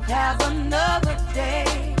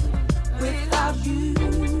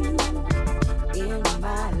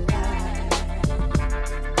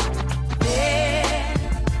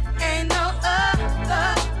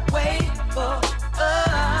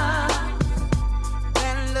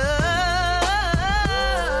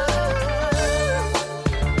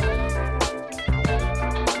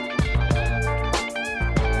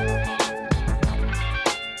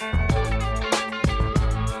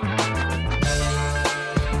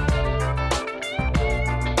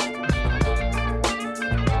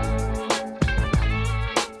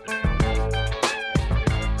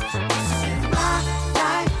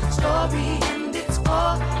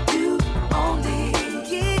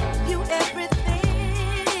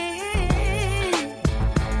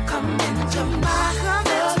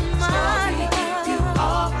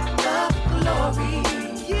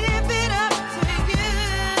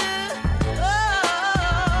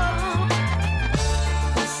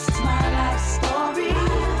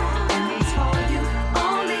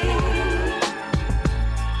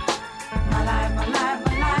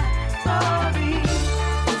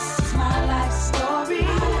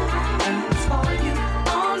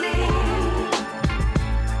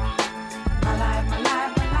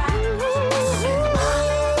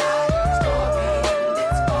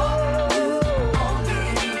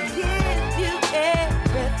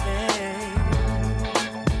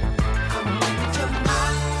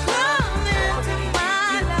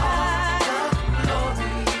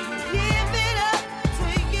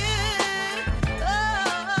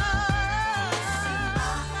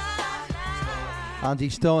Angie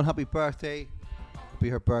Stone, happy birthday. It'll be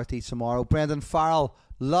her birthday tomorrow. Brendan Farrell,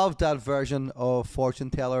 loved that version of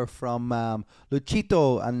Fortune Teller from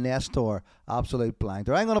Luchito and Nestor. Absolute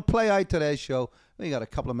blanker. I'm going to play out today's show. We got a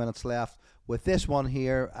couple of minutes left with this one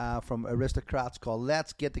here from Aristocrats called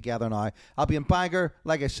Let's Get Together Now. I'll be in Bangor,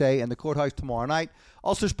 like I say, in the courthouse tomorrow night.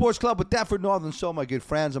 Ulster Sports Club with Deptford Northern Soul, my good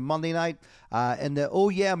friends, on Monday night. In the Oh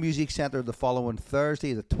Yeah Music Centre the following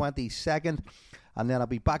Thursday, the 22nd. And then I'll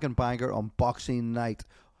be back in Bangor on Boxing Night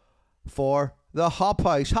for the Hop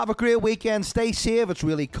House. Have a great weekend. Stay safe. It's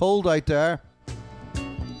really cold out there.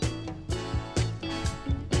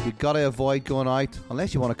 You've got to avoid going out,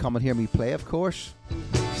 unless you want to come and hear me play, of course.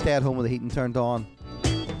 Stay at home with the heating turned on.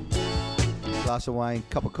 Glass of wine,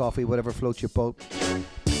 cup of coffee, whatever floats your boat.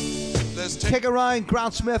 Take a ride.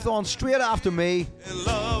 Grant Smith on straight after me.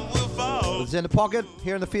 It's in the pocket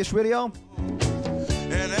here in the Face Radio.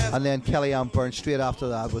 And then Kellyanne Byrne straight after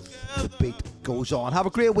that with The Beat Goes On. Have a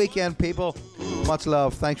great weekend, people. Much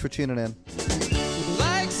love. Thanks for tuning in.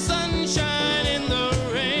 Like sunshine in the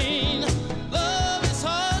rain, love is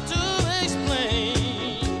hard to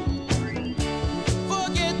explain.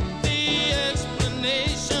 Forget the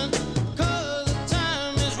explanation, 'cause the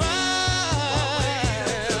time is right.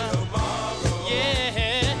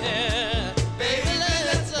 Yeah, baby,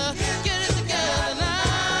 let's get it together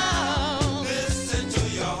now. Listen to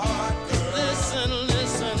your heart, girl. Listen,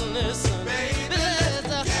 baby, let's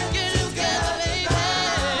get it together, baby.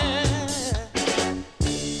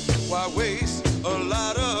 Why waste a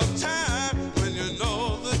lot of time when you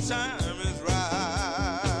know the time is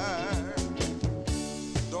right?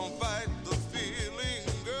 Don't fight the feeling,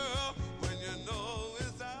 girl, when you know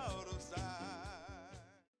it's out of sight.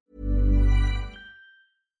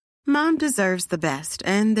 Mom deserves the best,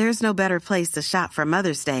 and there's no better place to shop for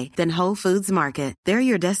Mother's Day than Whole Foods Market. They're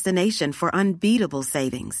your destination for unbeatable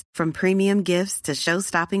savings, from premium gifts to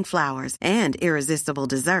show-stopping flowers and irresistible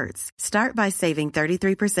desserts. Start by saving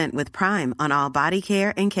 33% with Prime on all body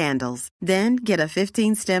care and candles. Then get a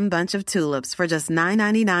 15-stem bunch of tulips for just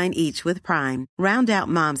 $9.99 each with Prime. Round out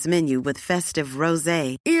Mom's menu with festive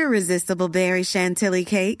rosé, irresistible berry chantilly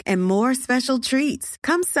cake, and more special treats.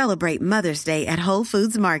 Come celebrate Mother's Day at Whole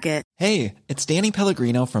Foods Market. Hey, it's Danny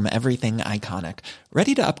Pellegrino from Everything Iconic.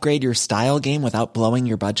 Ready to upgrade your style game without blowing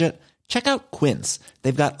your budget? Check out Quince.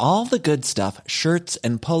 They've got all the good stuff, shirts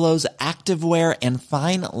and polos, activewear, and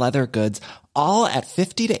fine leather goods, all at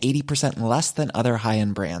 50 to 80% less than other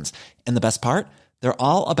high-end brands. And the best part? They're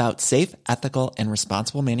all about safe, ethical, and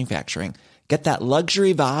responsible manufacturing. Get that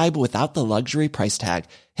luxury vibe without the luxury price tag.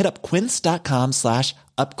 Hit up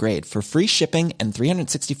quince.com/upgrade for free shipping and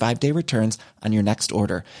 365-day returns on your next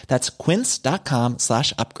order. That's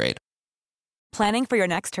quince.com/upgrade. Planning for your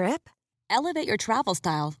next trip? Elevate your travel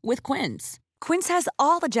style with Quince. Quince has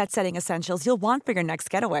all the jet-setting essentials you'll want for your next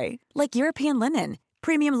getaway, like European linen,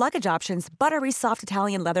 premium luggage options, buttery soft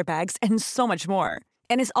Italian leather bags, and so much more.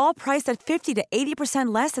 And is all priced at 50 to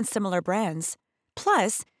 80% less than similar brands.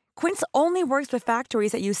 Plus, Quince only works with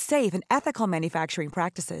factories that use safe and ethical manufacturing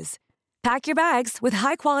practices. Pack your bags with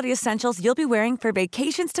high-quality essentials you'll be wearing for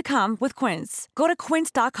vacations to come with Quince. Go to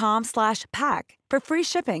quince.com/pack for free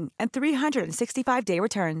shipping and 365-day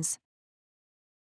returns.